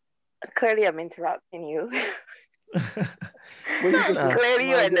 Clearly, I'm interrupting you. Clearly,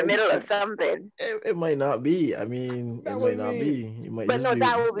 you're in the middle of something. It might not be. I mean, it might not be. But no,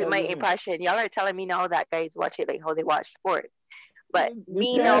 that will be my impression. Y'all are telling me now that guys watch it like how they watch sports. But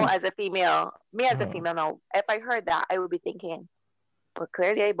as a female, now, if I heard that, I would be thinking, but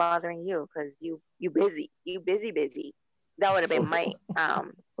clearly I'm bothering you because you busy. You busy. That would have been my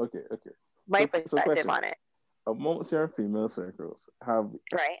my perspective on it. Amongst your female circles, have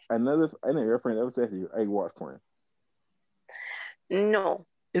another your friend ever said to you, "I watch porn"? No,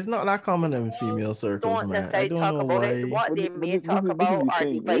 it's not that common in female circles, man. I don't know why. What they may talk about are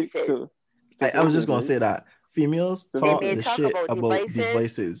devices. I was just gonna say that females talk the shit about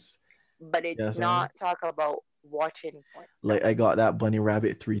devices, but it's not talk about watching porn. Like I got that Bunny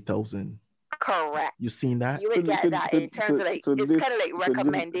Rabbit 3000. Correct. You seen that? You would get that in terms of like it's kind of like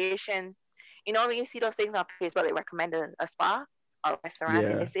recommendation. You know when you see those things on Facebook, like recommending a spa or a restaurant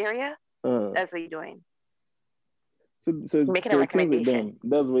in this area. That's what you're doing. So making a recommendation.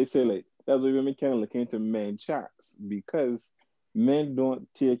 That's why I say that's why women can look into men chats because men don't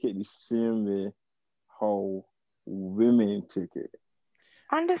take it the same way how women take it.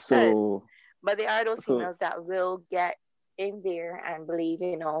 Understood. But there are those females that will get in there and believe,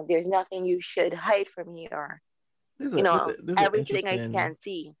 there's nothing you should hide from me or, everything I can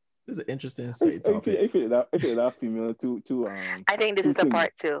see. This is an interesting side topic. I feel that female too. I think this is the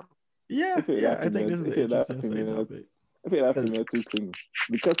part two. Yeah, I think this is an interesting side topic. I feel that female too clingy.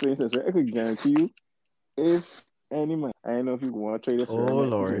 Because for instance, I could guarantee you, if any man, I don't know if you want to try this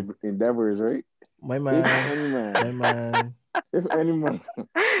Lord. endeavors, right? My man, if any man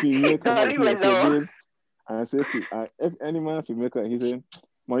female come up to you and say this, and I say if any man female come, he say,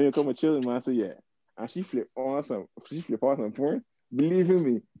 "Man, you come and chill," man, I say yeah, and she flip on some porn. Believe in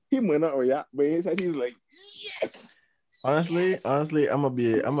me, he might not react, but inside he's like, yes. Honestly, I'm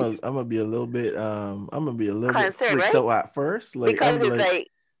gonna be a little bit freaked out at first. Like because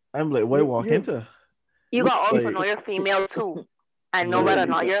I'm like, why walk into? You got also know your female too, and no whether or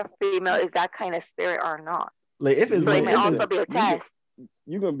not your female is that kind of spirit or not. Like if it's so it may also be a test.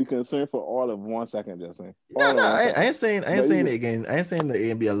 You're gonna be concerned for all of 1 second, just saying. No, I ain't saying it again. I ain't saying that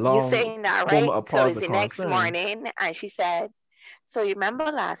it'd be a long. You saying that, right? So it's the next morning, and she said, "So you remember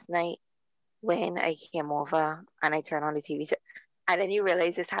last night when I came over and I turned on the TV, and then you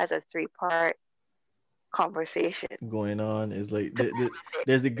realize this has a 3-part conversation going on. Is like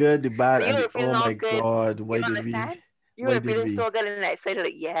there's the good, the bad, and oh my god, why did we? You were feeling so good and excited,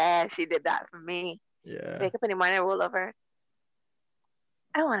 like, yeah, she did that for me. Yeah. Wake up in the morning, roll over.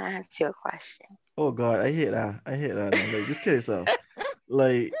 I want to ask you a question. Oh god, I hate that. Like, just kill yourself.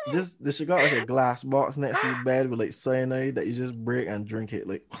 Like, she got like a glass box next to your bed with like cyanide that you just break and drink it.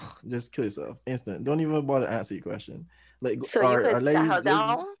 Like, just kill yourself, instant. Don't even bother answer your question. Like, so you could settle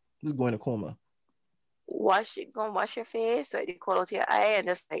down. Just go in a coma. Wash your face, or you close out your eye, and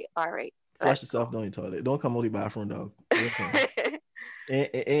just like, all right. Flush yourself down your toilet. Don't come out the bathroom, dog.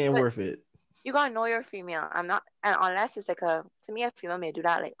 It ain't worth it. You gotta know you're female. I'm not, and unless it's like to me, a female may do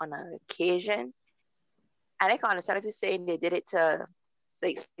that like on an occasion. And I can understand if you're saying they did it to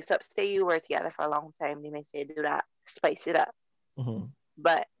like spice up. Say you were together for a long time, they may say do that, spice it up. Mm-hmm.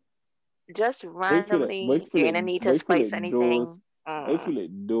 But just randomly, you're gonna need to spice anything. I feel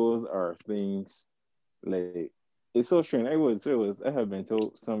like those are things like it's so strange. I have been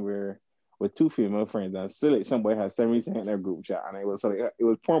told somewhere with 2 female friends, and still like somebody had 70% in their group chat, and it was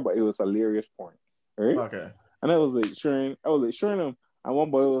porn, but it was hilarious porn, right? Okay. And I was like sharing them, and one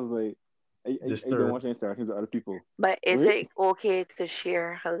boy was like, I don't watch interactions with other people. But is it okay to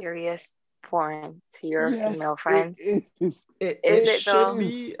share hilarious porn to your female friends? It should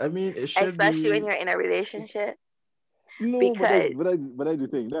be. I mean, it should especially be. when you're in a relationship. No, because but I do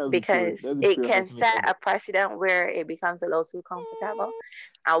think because it can set a precedent where it becomes a little too comfortable,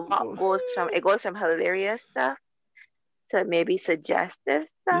 and what goes from hilarious stuff to maybe suggestive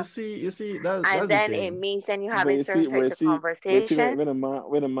stuff. You see, that's and then the it means then you having certain types of conversation. When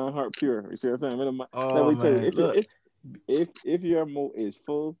a man heart pure, you see what I'm saying? Let me tell you, if your moat is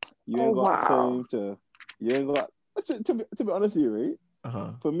full, you ain't got time to. You ain't got. To be honest with you, right?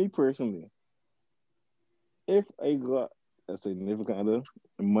 Uh-huh. For me personally, if I got a significant other,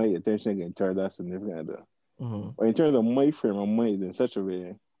 my attention can turn that significant other. Mm-hmm. But in terms of my frame of mind in such a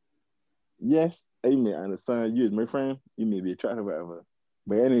way, yes, I may understand you as my friend, you may be attractive or whatever.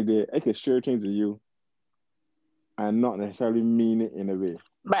 But at the end of the day, I can share things with you and not necessarily mean it in a way.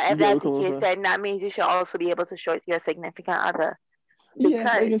 But if that's the case, then that means you should also be able to show it to your significant other. Because,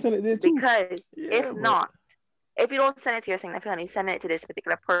 I can send it there too. Because if you don't send it to your significant other, you send it to this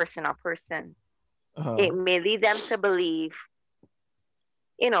particular person or person. Uh-huh. It may lead them to believe,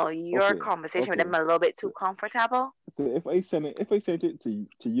 your conversation with them a little bit too comfortable. So if I send it to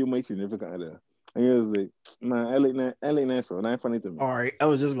you, my significant other, and you was like, man, I like that, so not funny to me. All right, I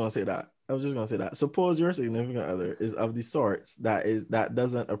was just gonna say that. Suppose your significant other is of the sorts that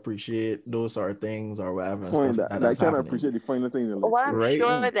doesn't appreciate those sort of things or whatever. That can't appreciate the finer things. Well, I'm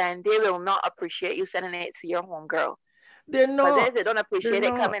sure then they will not appreciate you sending it to your homegirl. They're not. But if they don't appreciate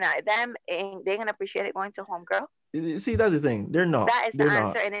it coming at them, and they're gonna appreciate it going to homegirl. See, that's the thing. They're not. That is the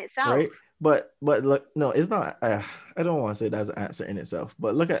answer in itself, right? But look, no, it's not. I don't want to say that's an answer in itself.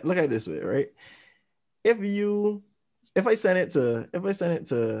 But look at it this way, right? If I send it to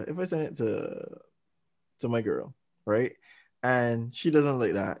my girl, right, and she doesn't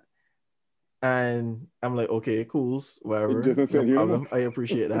like that, and I'm like, okay, cool, whatever, no problem. I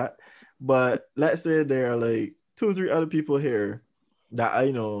appreciate that. But let's say there are like 2 or 3 other people here that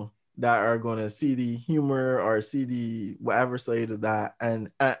I know that are gonna see the humor or see the whatever side of that, and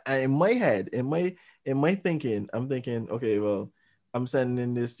in my head, in my thinking, I'm thinking, okay, well, I'm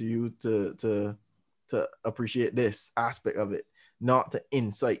sending this to you to appreciate this aspect of it, not to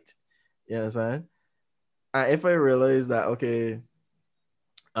incite. You know what I'm saying? And if I realize that, okay,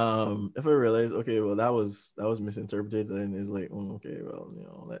 well, that was misinterpreted, then it's like, okay, well,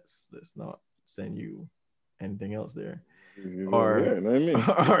 let's not send you anything else there. Or, you know what I mean?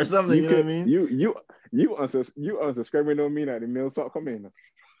 Or something, you know what I mean? You unsubscribing don't mean that the mail start coming.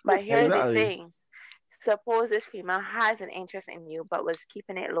 But here's the thing. Suppose this female has an interest in you but was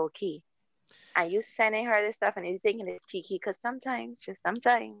keeping it low key. And you sending her this stuff and you thinking it's cheeky, because sometimes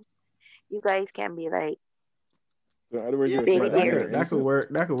you guys can be like So in other words, yeah, baby that could work.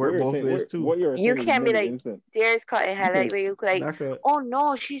 That could work both ways too. What you're you saying can't be is like innocent. tears caught in her, like where you like, could, oh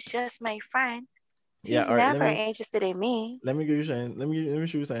no, she's just my friend. She's yeah, all right, never interested in me. Let me give you saying. Let me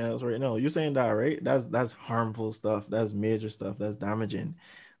show you something else right now. You're saying that, right? That's harmful stuff. That's major stuff. That's damaging.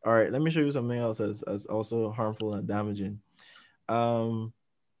 All right, let me show you something else as also harmful and damaging.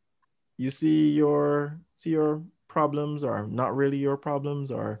 You see your problems are not really your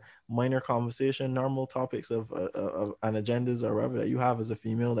problems, or minor conversation, normal topics of and agendas or whatever that you have as a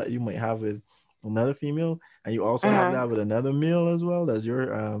female that you might have with another female, and you also have that with another male as well. That's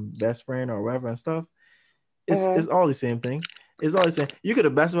your best friend or whatever and stuff. It's all the same thing. It's all the same. You could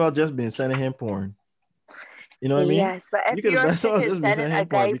have best well just been sending him porn. You know what I mean? Yes, but if You could have you're best well just been sending a him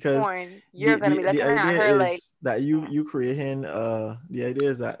porn, guy because porn, you're gonna be the looking at idea her is like that you creating the idea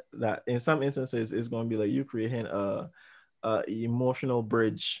is that in some instances it's going to be like you creating a emotional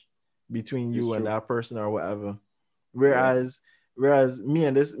bridge between you and that person or whatever. Whereas me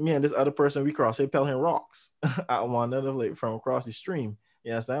and this other person, we cross pelting rocks at one another, like from across the stream.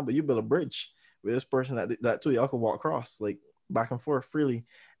 You understand? But you build a bridge with this person that two y'all can walk across like back and forth freely,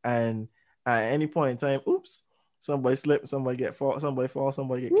 and at any point in time, oops, somebody slip, somebody get fall, somebody fall,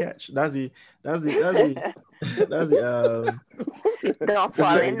 somebody get catch. That's the don't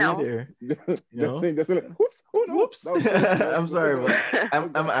fall in now. There, you know? Whoops. I'm sorry, but I'm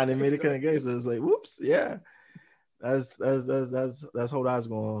an animated kind of guy, so it's like whoops, yeah. That's how that's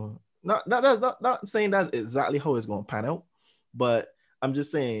going. Not saying that's exactly how it's going to pan out, but I'm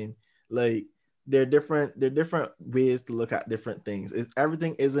just saying like there are different ways to look at different things.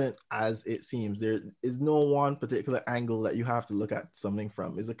 Everything isn't as it seems. There is no one particular angle that you have to look at something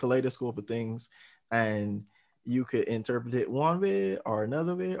from. It's a kaleidoscope of things, and you could interpret it one way or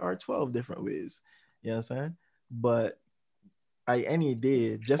another way or 12 different ways. You know what I'm saying? But any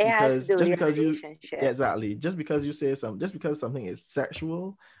day, just because you say something, just because something is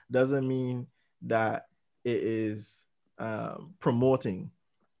sexual doesn't mean that it is promoting.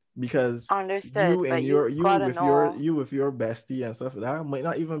 Because you and you with your bestie and stuff like that might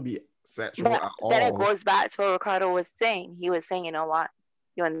not even be sexual at all. Then it goes back to what Ricardo was saying. He was saying, you know what,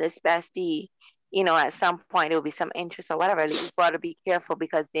 you and this bestie, you know, at some point there will be some interest or whatever. Like, you've got to be careful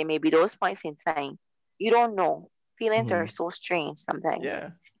because there may be those points in time. You don't know. Feelings are so strange sometimes. Yeah.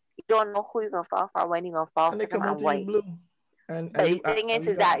 You don't know who you're gonna fall for, when you're gonna fall for them, and why. But the thing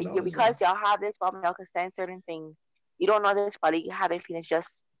is that because y'all have this problem, y'all can sense certain things. You don't know this, but you having feelings,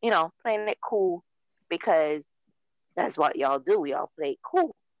 just, you know, playing it cool because that's what y'all do. Y'all play it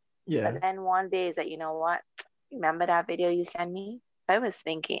cool. Yeah. But then one day is that, you know what? Remember that video you sent me? So I was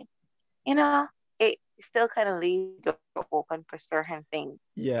thinking, you know, it still kind of leaves the door open for certain things.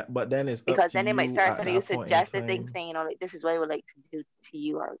 Yeah, but then it's because then they might start to you suggested things saying, you know, like this is what I would like to do to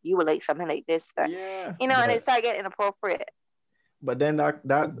you, or you would like something like this, or, you know, and it start getting inappropriate. But then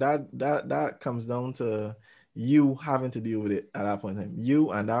that comes down to you having to deal with it at that point in time.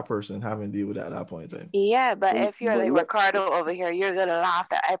 You and that person having to deal with it at that point in time. Yeah, but if you're like Ricardo over here, you're gonna laugh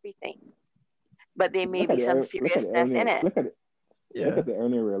at everything. But there may be some seriousness in it. Look at the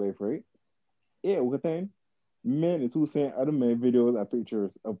earning real life, right? Yeah, what thing? Men is who saying other men videos and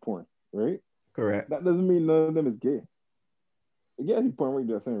pictures of porn, right? Correct. That doesn't mean none of them is gay. Yeah, he porn right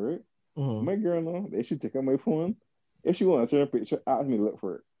there saying, right? Mm-hmm. My girl know they should take out my phone. If she wants a certain picture, ask me to look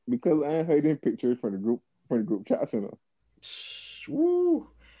for it. Because I ain't hiding pictures from the group chats, you know. Woo.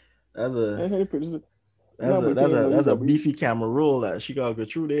 That's a beefy camera roll that she gotta go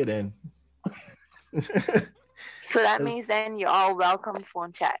through there then. So that means then you're all welcome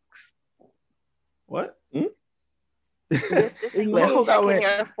phone checks. What? Like, hold on,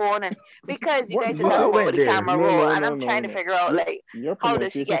 your phone, and because you guys talking about the camera roll, and I'm trying to figure out like how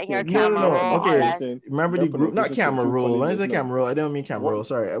does she get in your camera roll? Okay, remember the group, not camera roll. When I say camera roll, I don't mean camera roll.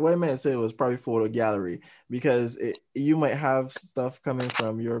 Sorry, what I meant to say was probably photo gallery, because you might have stuff coming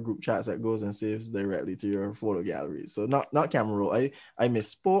from your group chats that goes and saves directly to your photo gallery. So not camera roll. I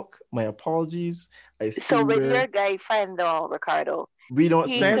misspoke. My apologies. So with your guy friend though, Ricardo, we don't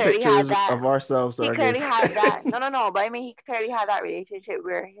send pictures of ourselves. He clearly had that. No. But I mean, he clearly had that relationship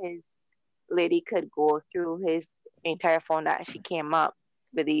where his lady could go through his entire phone that she came up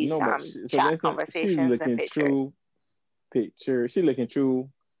with these chat conversations and pictures. She's looking through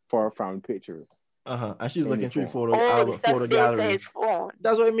far from pictures. And she's looking through photo gallery. His phone.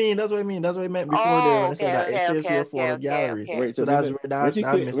 That's what I mean. That's what I meant before there when I said that it saves your photo gallery. Right. So that's where when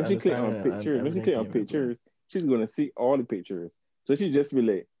she click on pictures, she's gonna see all the pictures. So she just be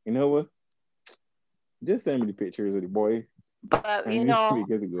like, you know what? Just send me the pictures of the boy. But you know,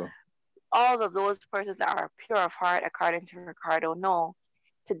 all of those persons that are pure of heart, according to Ricardo, know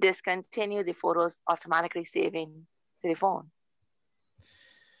to discontinue the photos automatically saving to the phone.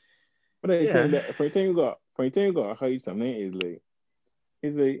 But I think that for you got to hide something is like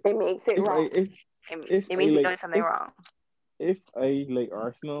it makes it wrong. It means you're doing something wrong. If I like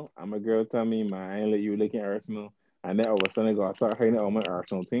Arsenal, and my girl tell me, man, I ain't let you liking Arsenal, and then all of a sudden I gotta start hiding all my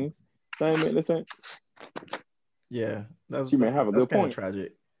Arsenal things. That ain't make sense. Yeah, she may have a good point.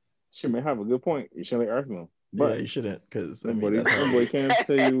 Tragic. She may have a good point. You shouldn't like Arsenal, but you shouldn't, because nobody can't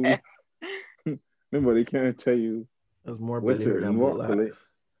tell you. Nobody can't tell you. That's more better than what to like.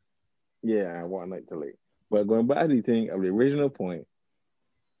 Yeah, I want like to like. But going back to the thing of the original point,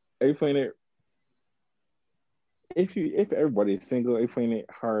 I find it. If everybody is single, I find it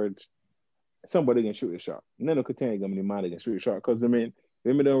hard. Somebody can shoot a shot. None of the gonna be mad they can shoot a shot, because women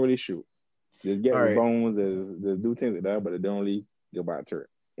don't really shoot. They get rebounds, they do things like that, but they don't really go back to it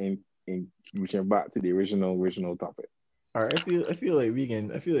and reaching back to the original topic. All right, I feel like we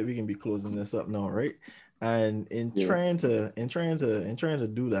can be closing this up now, right? And trying to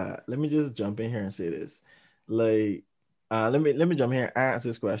do that, let me just jump in here and say this. Like, let me jump here and answer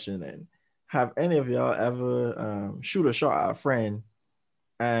this question then. Have any of y'all ever shoot a shot at a friend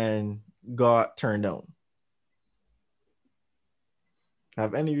and got turned down?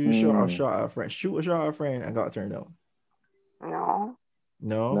 Have any of you shoot a shot at a friend and got turned down? No.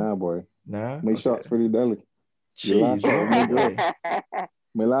 Nah, boy. Nah. My shot's pretty deadly. Jeez,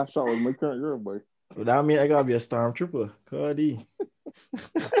 my last shot was my current girl, boy. Well, that means I gotta be a stormtrooper. Cody.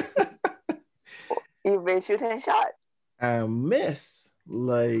 You've been shooting shots. And miss.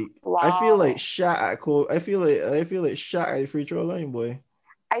 Like, wow. I feel like shot at shot at free throw line, boy.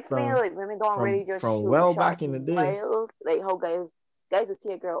 I feel like women don't really just from shoot well shots back in the day. Wild. Like how guys will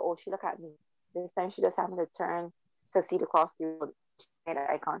see a girl, oh, she look at me. This time she just happened to turn to see the cross the road and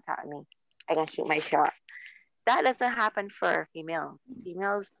eye contact me. I can shoot my shot. That doesn't happen for females.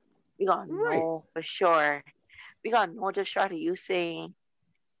 Females, we gotta know for sure. We gotta know the shot of you saying,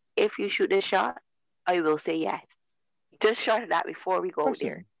 if you shoot this shot, I will say yes. Just short of that before we go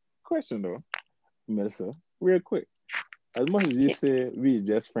there. Question though, Melissa, real quick. As much as you say we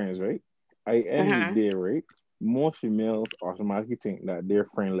just friends, right? At the end of the day, right? Most females automatically think that their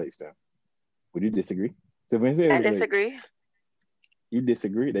friend likes them. Would you disagree? So when I disagree. You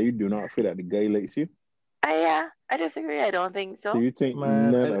disagree that you do not feel that the guy likes you? Yeah, I disagree. I don't think so. So you think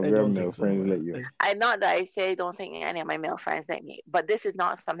none of your male friends like you? Not that I say I don't think any of my male friends like me, but this is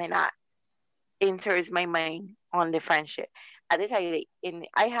not something that enters my mind on the friendship. I did tell you that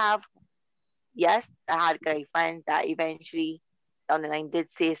I had guy friends that eventually down the line did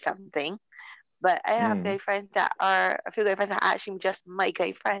say something, but I have guy friends that are a few guy friends that are actually just my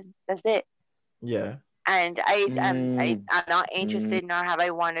guy friends. That's it. Yeah. And I'm not interested, nor have I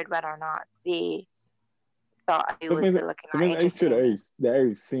wondered whether or not they thought I was looking at interested.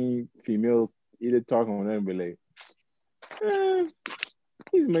 I've seen females either talking on them and be like,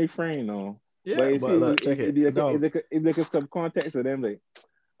 he's my friend, no. Yeah, but check it. It's like a subcontext of them, like,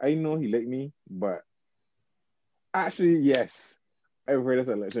 I know he like me, but actually, yes, I've heard this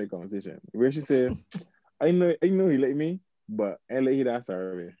electronic conversation where she said, I know he like me, but I like he that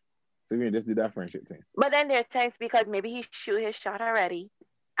sorry. So we just did that friendship thing. But then there's times because maybe he shoot his shot already,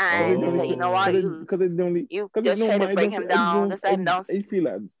 and he said, you know what, you just try to bring him down, just let him down. I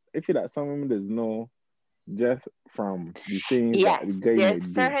feel like some women there's no. Just from the things that the guy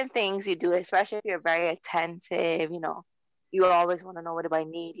there's certain things you do, especially if you're very attentive, you know, you always want to know what do I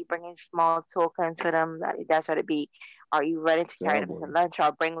need. You bring in small tokens for them, that's what it be. Are you ready to carry them to lunch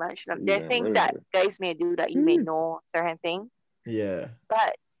or bring lunch to them? There are things that guys may do that you may know certain things. Yeah.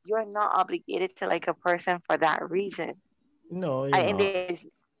 But you're not obligated to like a person for that reason. No, you're not.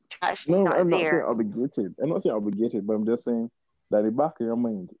 I'm not saying obligated. I'm not saying obligated, but I'm just saying that in the back of your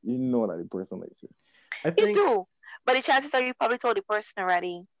mind, you know that the person likes you. You do, but the chances are you probably told the person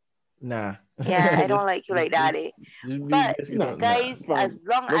already. Nah. Yeah, I don't like you like that. But guys, as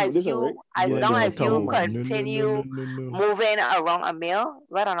long as you continue moving around a male,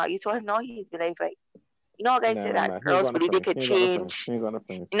 whether or not you told him no, he's like, you know how guys say that girls believe they could change. You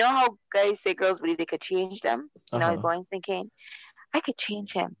know how guys say girls believe they could change them. You know, going thinking, I could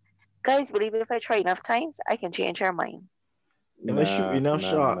change him. Guys believe if I try enough times, I can change her mind. If I shoot enough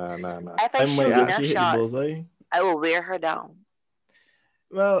shots, if I shoot enough shots, I will wear her down.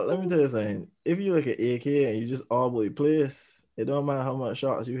 Well, let me tell you something. If you look at AK and you just all boy place, it don't matter how much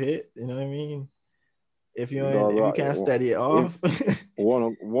shots you hit. You know what I mean? If you can't steady it off, one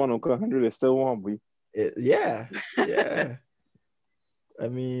on 100 is still one, boy. Yeah. I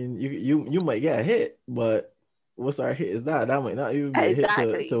mean, you might get a hit, but what's our hit is that might not even be a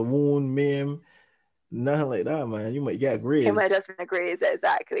hit to wound, maim. Nothing like that, man. You might get a graze. You might just get a graze,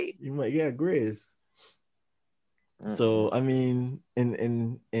 exactly. You might get a graze. So I mean,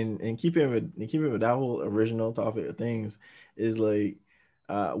 in keeping with that whole original topic of things, is like,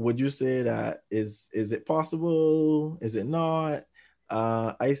 would you say that is it possible? Is it not?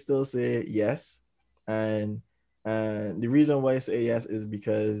 I still say yes, and the reason why I say yes is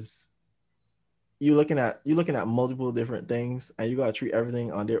because you're looking at multiple different things, and you gotta treat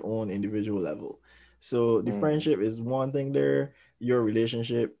everything on their own individual level. So the friendship is one thing there, your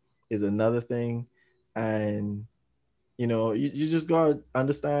relationship is another thing, and you just gotta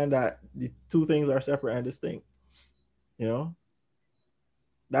understand that the two things are separate and distinct. You know,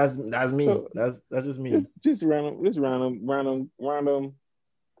 that's me. So That's just me. Just random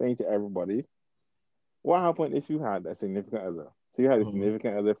thing to everybody. What happened if you had a significant other? So you had a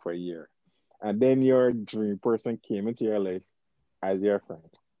significant other for a year, and then your dream person came into your life as your friend.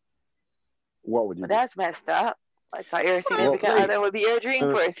 What would you do? That's messed up. I thought your significant other would be your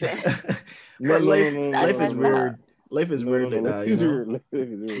dream person. But life is weird. Life is weird like that,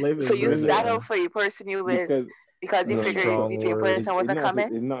 Life is so you settle for your person you with because you figured the dream person wasn't coming?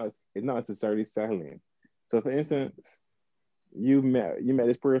 It's not necessarily settling. So for instance, you met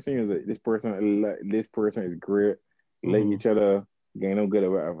this person, this person is great, like each other, getting no good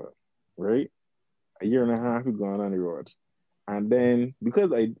or whatever, right? A year and a half you've gone on the road. And then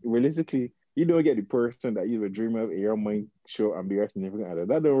because realistically you don't get the person that you would dream of in your mind show and be your significant other.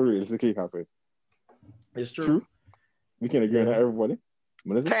 That don't realistically happen. It's true. We can agree on that, everybody.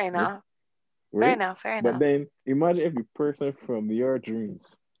 Melissa? Fair enough. Right? Fair enough. But then imagine if the person from your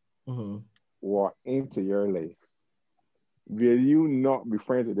dreams walk into your life. Will you not be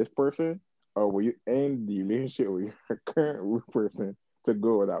friends with this person, or will you end the relationship with your current person to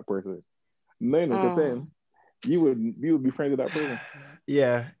go with that person? 9 out of 10, you would be friends with that person.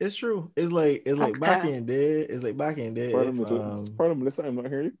 Yeah, it's true. It's like back in there. It's like back in there. Pardon, Melissa, I'm not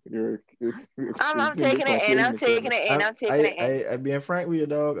hearing you. I'm taking it in. I'm taking it in. I'm being frank with your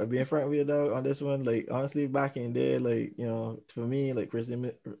dog. On this one. Like honestly, back in there, like for me, like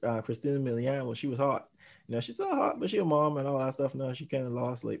Christina Milian, when she was hot, she's still hot, but she a mom and all that stuff. Now she kind of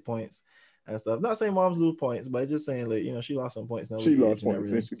lost like points and stuff. Not saying moms lose points, but just saying like she lost some points now. She lost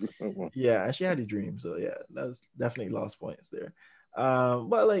points. Yeah, and she had a dream, so yeah, that's definitely lost points there.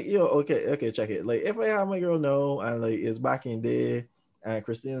 But like okay, check it. Like if I have my girl know and like it's back in there, and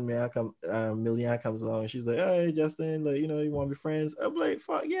Christina Milian comes along and she's like, hey Justin, like you want to be friends? I'm like,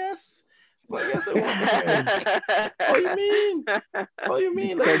 fuck yes. Well, yes, I want to be friends. Oh, you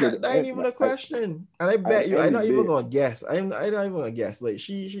mean? Like that ain't even a question. And I bet you, I'm not even gonna guess. I'm not even gonna guess. Like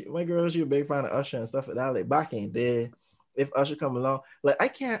she my girl, she a big fan of Usher and stuff like that. Like back in there, if Usher come along, like I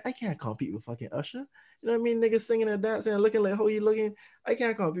can't compete with fucking Usher. You know what I mean? Niggas singing and dancing and looking like how he looking. I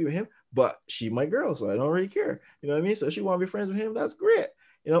can't compete with him, but she my girl, so I don't really care. You know what I mean? So if she want to be friends with him, that's great.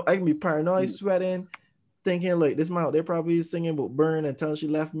 I can be paranoid, sweating, thinking like this mouth, they're probably singing about burn until she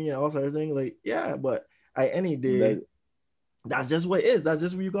left me and all sorts of things. Like, yeah, but any day, that's just what it is. That's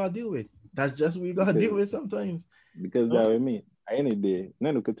just what you gotta deal with. That's just what you gotta deal with sometimes. Because that would mean any day,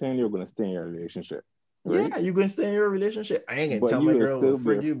 none of contend you're gonna stay in your relationship. Right? Yeah, you're gonna stay in your relationship. I ain't gonna tell my girl to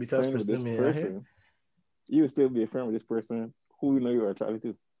forgive you because Christina. You would still be a friend with this person who you are attracted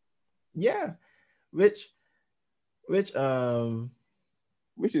to. Yeah, which is good.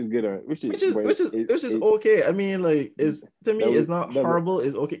 Which is okay. I mean, like, to me, it's not horrible.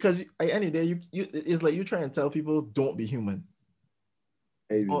 It's okay because at the end of the day, you it's like you trying to tell people don't be human.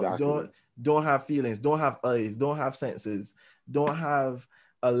 Exactly. Don't have feelings. Don't have eyes. Don't have senses. Don't have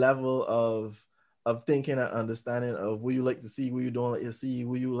a level of thinking and understanding of what you like to see, what you don't like to see,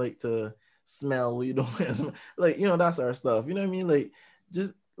 what you like to smell, what you don't like to smell. Like, that's our stuff. You know what I mean? Like,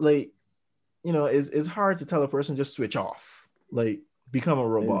 just like, it's hard to tell a person just switch off, like become a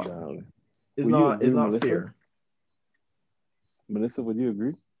robot. Exactly. It's not Melissa? Fair. Melissa, would you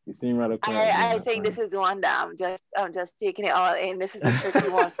agree? You seem rather quiet. I think this is one that I'm just taking it all in. This is a tricky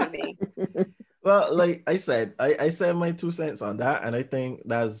one for me. Well, like I said, I said my 2 cents on that, and I think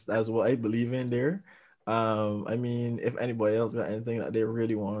that's what I believe in there. I mean, if anybody else got anything that they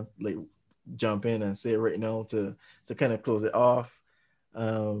really want, like jump in and say right now to kind of close it off.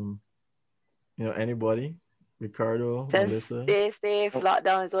 Anybody, Ricardo, just Melissa. Stay safe.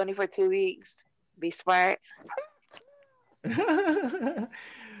 Lockdown is only for 2 weeks. Be smart. Be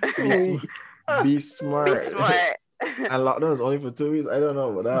smart. And lockdown is only for 2 weeks. I don't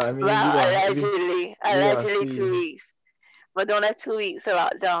know about that. I mean, allegedly 2 weeks, but don't let 2 weeks of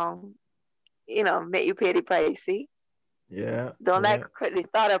lockdown, make you pay the price. See? Yeah. Don't let the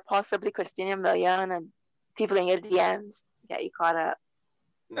thought of possibly Christina Milian and people in your DMs get you caught up.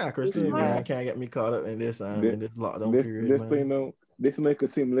 Nah, Christina Milian can't get me caught up in this lockdown period. This thing, this make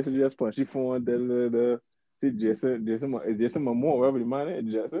it seem let's just punch your phone, Jason Momoa, whatever the man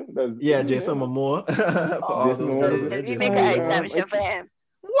is, Jason. Jason Momoa. For all those girls in Can it, we Jason make an Momoa. exemption for him?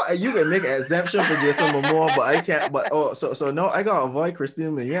 What, you can make an exemption for Jason Momoa, but I can't. But so no, I gotta avoid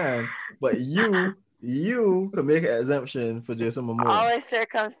Christine Milian, but you can make an exemption for Jason Momoa. Our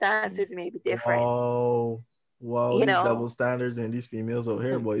circumstances may be different. Wow, these double standards and these females out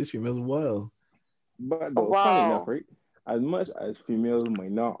here, boy, these females wild. But funny enough, right? As much as females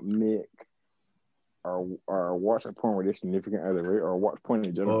might not make or watch a porn with their significant other, right? Or watch porn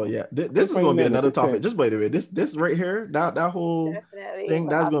in general. Oh yeah, this is going to be another topic. Just by the way, this right here, that whole thing,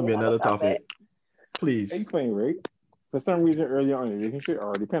 that's going to be another topic. Please explain, right? For some reason, early on in the relationship,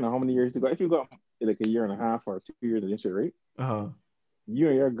 or depending on how many years you got, if you got like a year and a half or 2 years in the relationship, right? You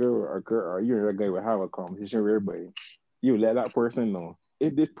and your girl or you and your guy will have a conversation with everybody. You let that person know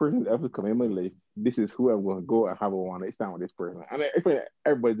if this person ever come in my life, this is who I'm going to go and have a one-night stand with this person. And I think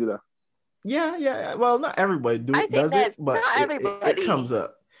everybody do that. Yeah. Well, not everybody does it, but it comes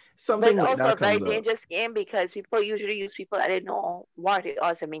up. Something but like also that a very comes dangerous game because people usually use people that they know what it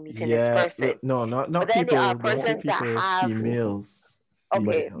also may meet in this person. No, not but then people. There are persons that have females.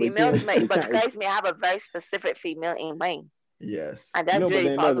 Females may, but guys may have a very specific female in mind. Yes, and that's where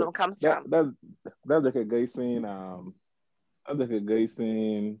the problem comes from. That's like a guy saying,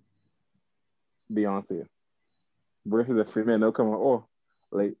 Beyonce versus a female. They'll come on,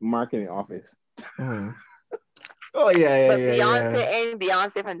 like marketing office. Oh yeah. But Beyonce ain't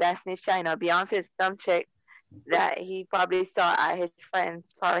Beyonce from Destiny's Child. Beyonce is some chick that he probably saw at his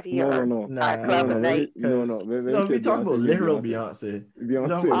friend's party No. club night. No, we talking about literal Beyonce.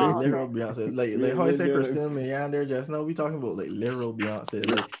 Literal Beyonce. Like how I say Christine Milian there just now. We talking about like literal Beyonce.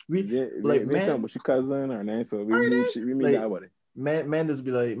 Like man, but she cousin or name, so we mean that about it. Man just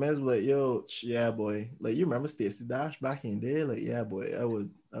be like, yo, yeah, boy. Like, you remember Stacey Dash back in the day? Like, yeah, boy, I would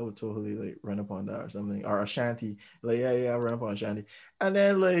totally like run up on that or something. Or Ashanti. Like, yeah, I run up on Ashanti. And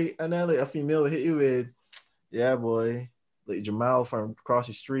then like a female would hit you with, yeah, boy, like Jamal from across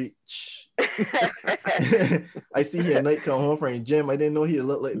the street. I see he at night come home from the gym. I didn't know he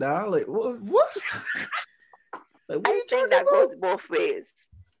looked like that. Like, what? Like, what I think that goes both ways.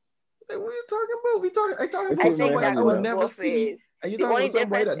 Like, what are you talking about? I talking about somebody I would never see. And you talking about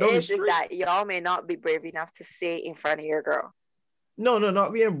somebody that don't is that y'all may not be brave enough to say in front of your girl. No,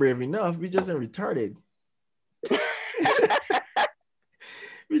 not being brave enough. We just ain't retarded.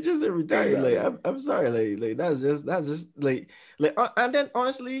 We just ain't retarded. Like, I'm sorry. Like that's just like, and then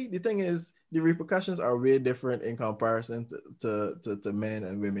honestly, the thing is, the repercussions are way different in comparison to men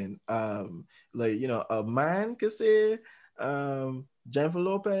and women. Like, you know, a man could say, Jennifer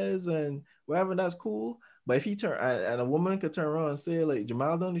Lopez and whatever, that's cool. But if he turn and a woman could turn around and say like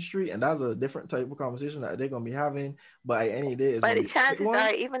Jamal down the street, and that's a different type of conversation that they're gonna be having. But at any day, but the chances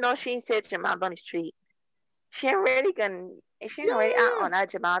are, even though she said Jamal down the street, she ain't really out on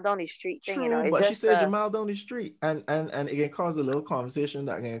that Jamal down the street thing. True, you know, but she said Jamal down the street, and it can cause a little conversation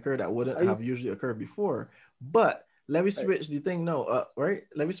that can occur that wouldn't have usually occurred before. But let me switch the thing now, right?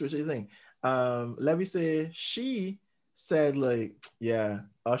 Let me switch the thing. Let me say she said like, yeah,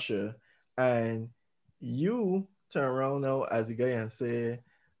 Usher, and you turn around now as a guy and say,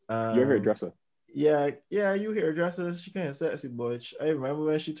 you're hairdresser. Yeah, you hairdresser. She kind of sexy, boy. I remember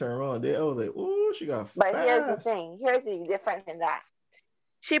when she turned around, I was like, oh, she got But fast. Here's the thing. Here's the difference in that.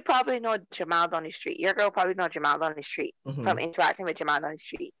 She probably know Jamal down the street. Your girl probably know Jamal down the street from interacting with Jamal down the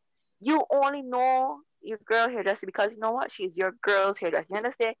street. You only know your girl hairdresser because you know what? She's your girl's hairdresser. You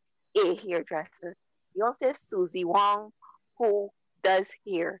understand? A hairdresser. You don't say Susie Wong, who does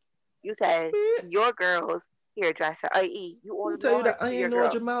hair. You said your girl's hairdresser, i.e., you only tell you that I ain't know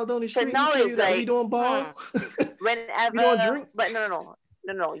Jamal down the street. So now it's like we don't ball. Whenever, we don't drink. But no.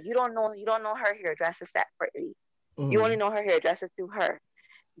 You don't know her hairdresser separately. You only know her hairdresser through her.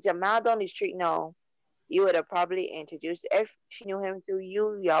 Jamal down the street, no. You would have probably introduced, if she knew him through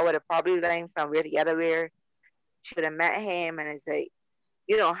you, y'all would have probably learned somewhere together where she would have met him and it's like,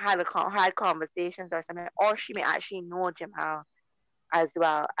 you know, had conversations or something. Or she may actually know Jamal as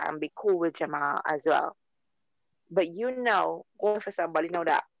well and be cool with Jamal as well. But you know, going for somebody know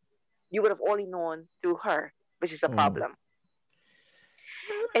that you would have only known through her, which is a problem.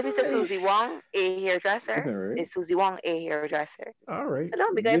 If it's a Susie Wong, a hairdresser, it's Susie Wong, a hairdresser. All right. So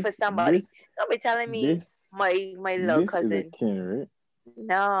don't be going for somebody. Don't be telling me my little cousin.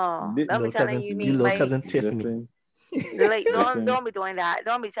 No. Don't be telling me little cousin Tiffany. Like don't be doing that.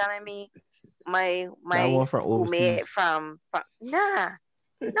 Don't be telling me my schoolmate from nah.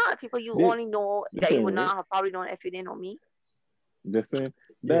 Not people you only know that you would not have probably known if you didn't know me. Just saying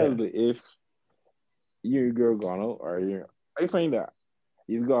that if your girl gone out or I find that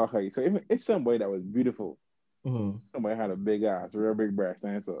you've got her. So if somebody that was beautiful somebody had a big ass, real big breast,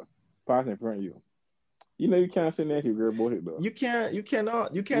 and so pass in front of you. You know you can't sit there if you girl about it though. You can't even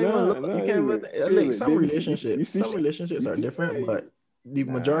look. You can't even like some relationships are different, but the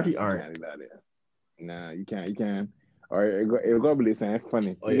majority aren't. Nah, you can't. Or it gotta be saying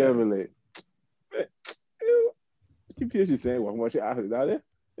funny. You gotta be like, she feels she's saying what she asked that there.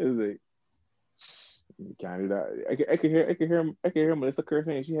 It's like you can't do that. I can hear Melissa Kerr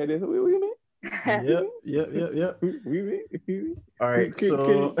saying she had this. What do you mean? Yep. All right,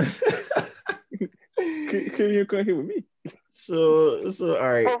 so can you come here with me? So all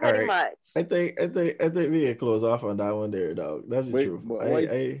right, well, pretty much. I think we can close off on that one there, dog. That's the truth. What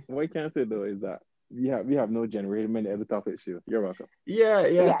I can't say though is that we have no generated many other topics. You're welcome.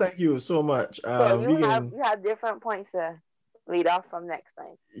 Yeah. Thank you so much. So you have different points to lead off from next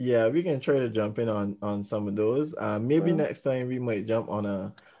time. Yeah, we can try to jump in on some of those. Maybe next time we might jump on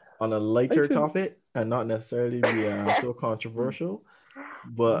a lighter topic and not necessarily be so controversial.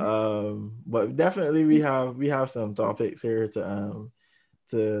 But definitely we have some topics here to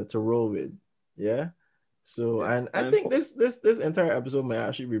roll with. Yeah. So and I think this entire episode might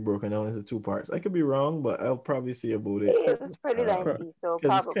actually be broken down into 2 parts. I could be wrong, but I'll probably see about it. It was pretty lengthy, so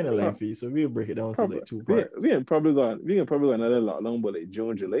because it's kind of lengthy, so we'll break it down to like 2 parts. We can probably go another lot long, but like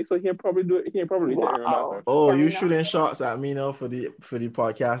June, July. So he can probably do it. He can probably sit here and Oh, you shooting shots at me now for the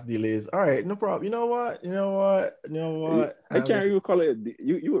podcast delays. All right, no problem. You know what? I can't even call it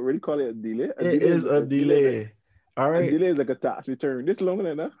you would really call it a delay. It is a delay. All right. A delay is like a tax return. This longer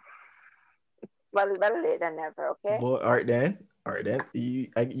than enough. Well, it's better late than never, okay? Well, all right then. You,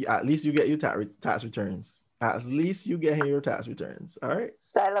 at least you get your tax returns. At least you get your tax returns. All right.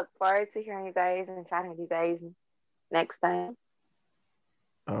 So I look forward to hearing you guys and chatting with you guys next time.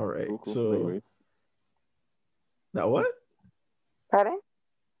 All right. Cool. So that what? Pardon?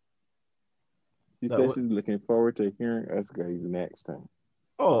 She said she's looking forward to hearing us guys next time.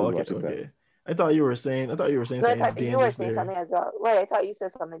 Oh, okay. I thought you were saying something dangerous. You were saying something as well. Wait, I thought you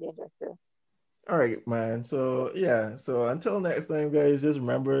said something dangerous too. All right, man. So yeah. So until next time, guys, just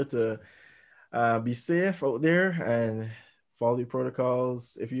remember to be safe out there and follow the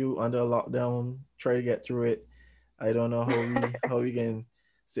protocols. If you under a lockdown, try to get through it. I don't know how we can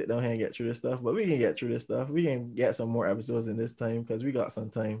sit down here and get through this stuff, but we can get through this stuff. We can get some more episodes in this time because we got some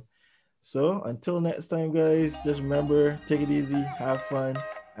time. So until next time, guys, just remember, take it easy, have fun,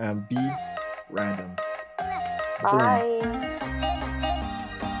 and be random. Bye. Boom.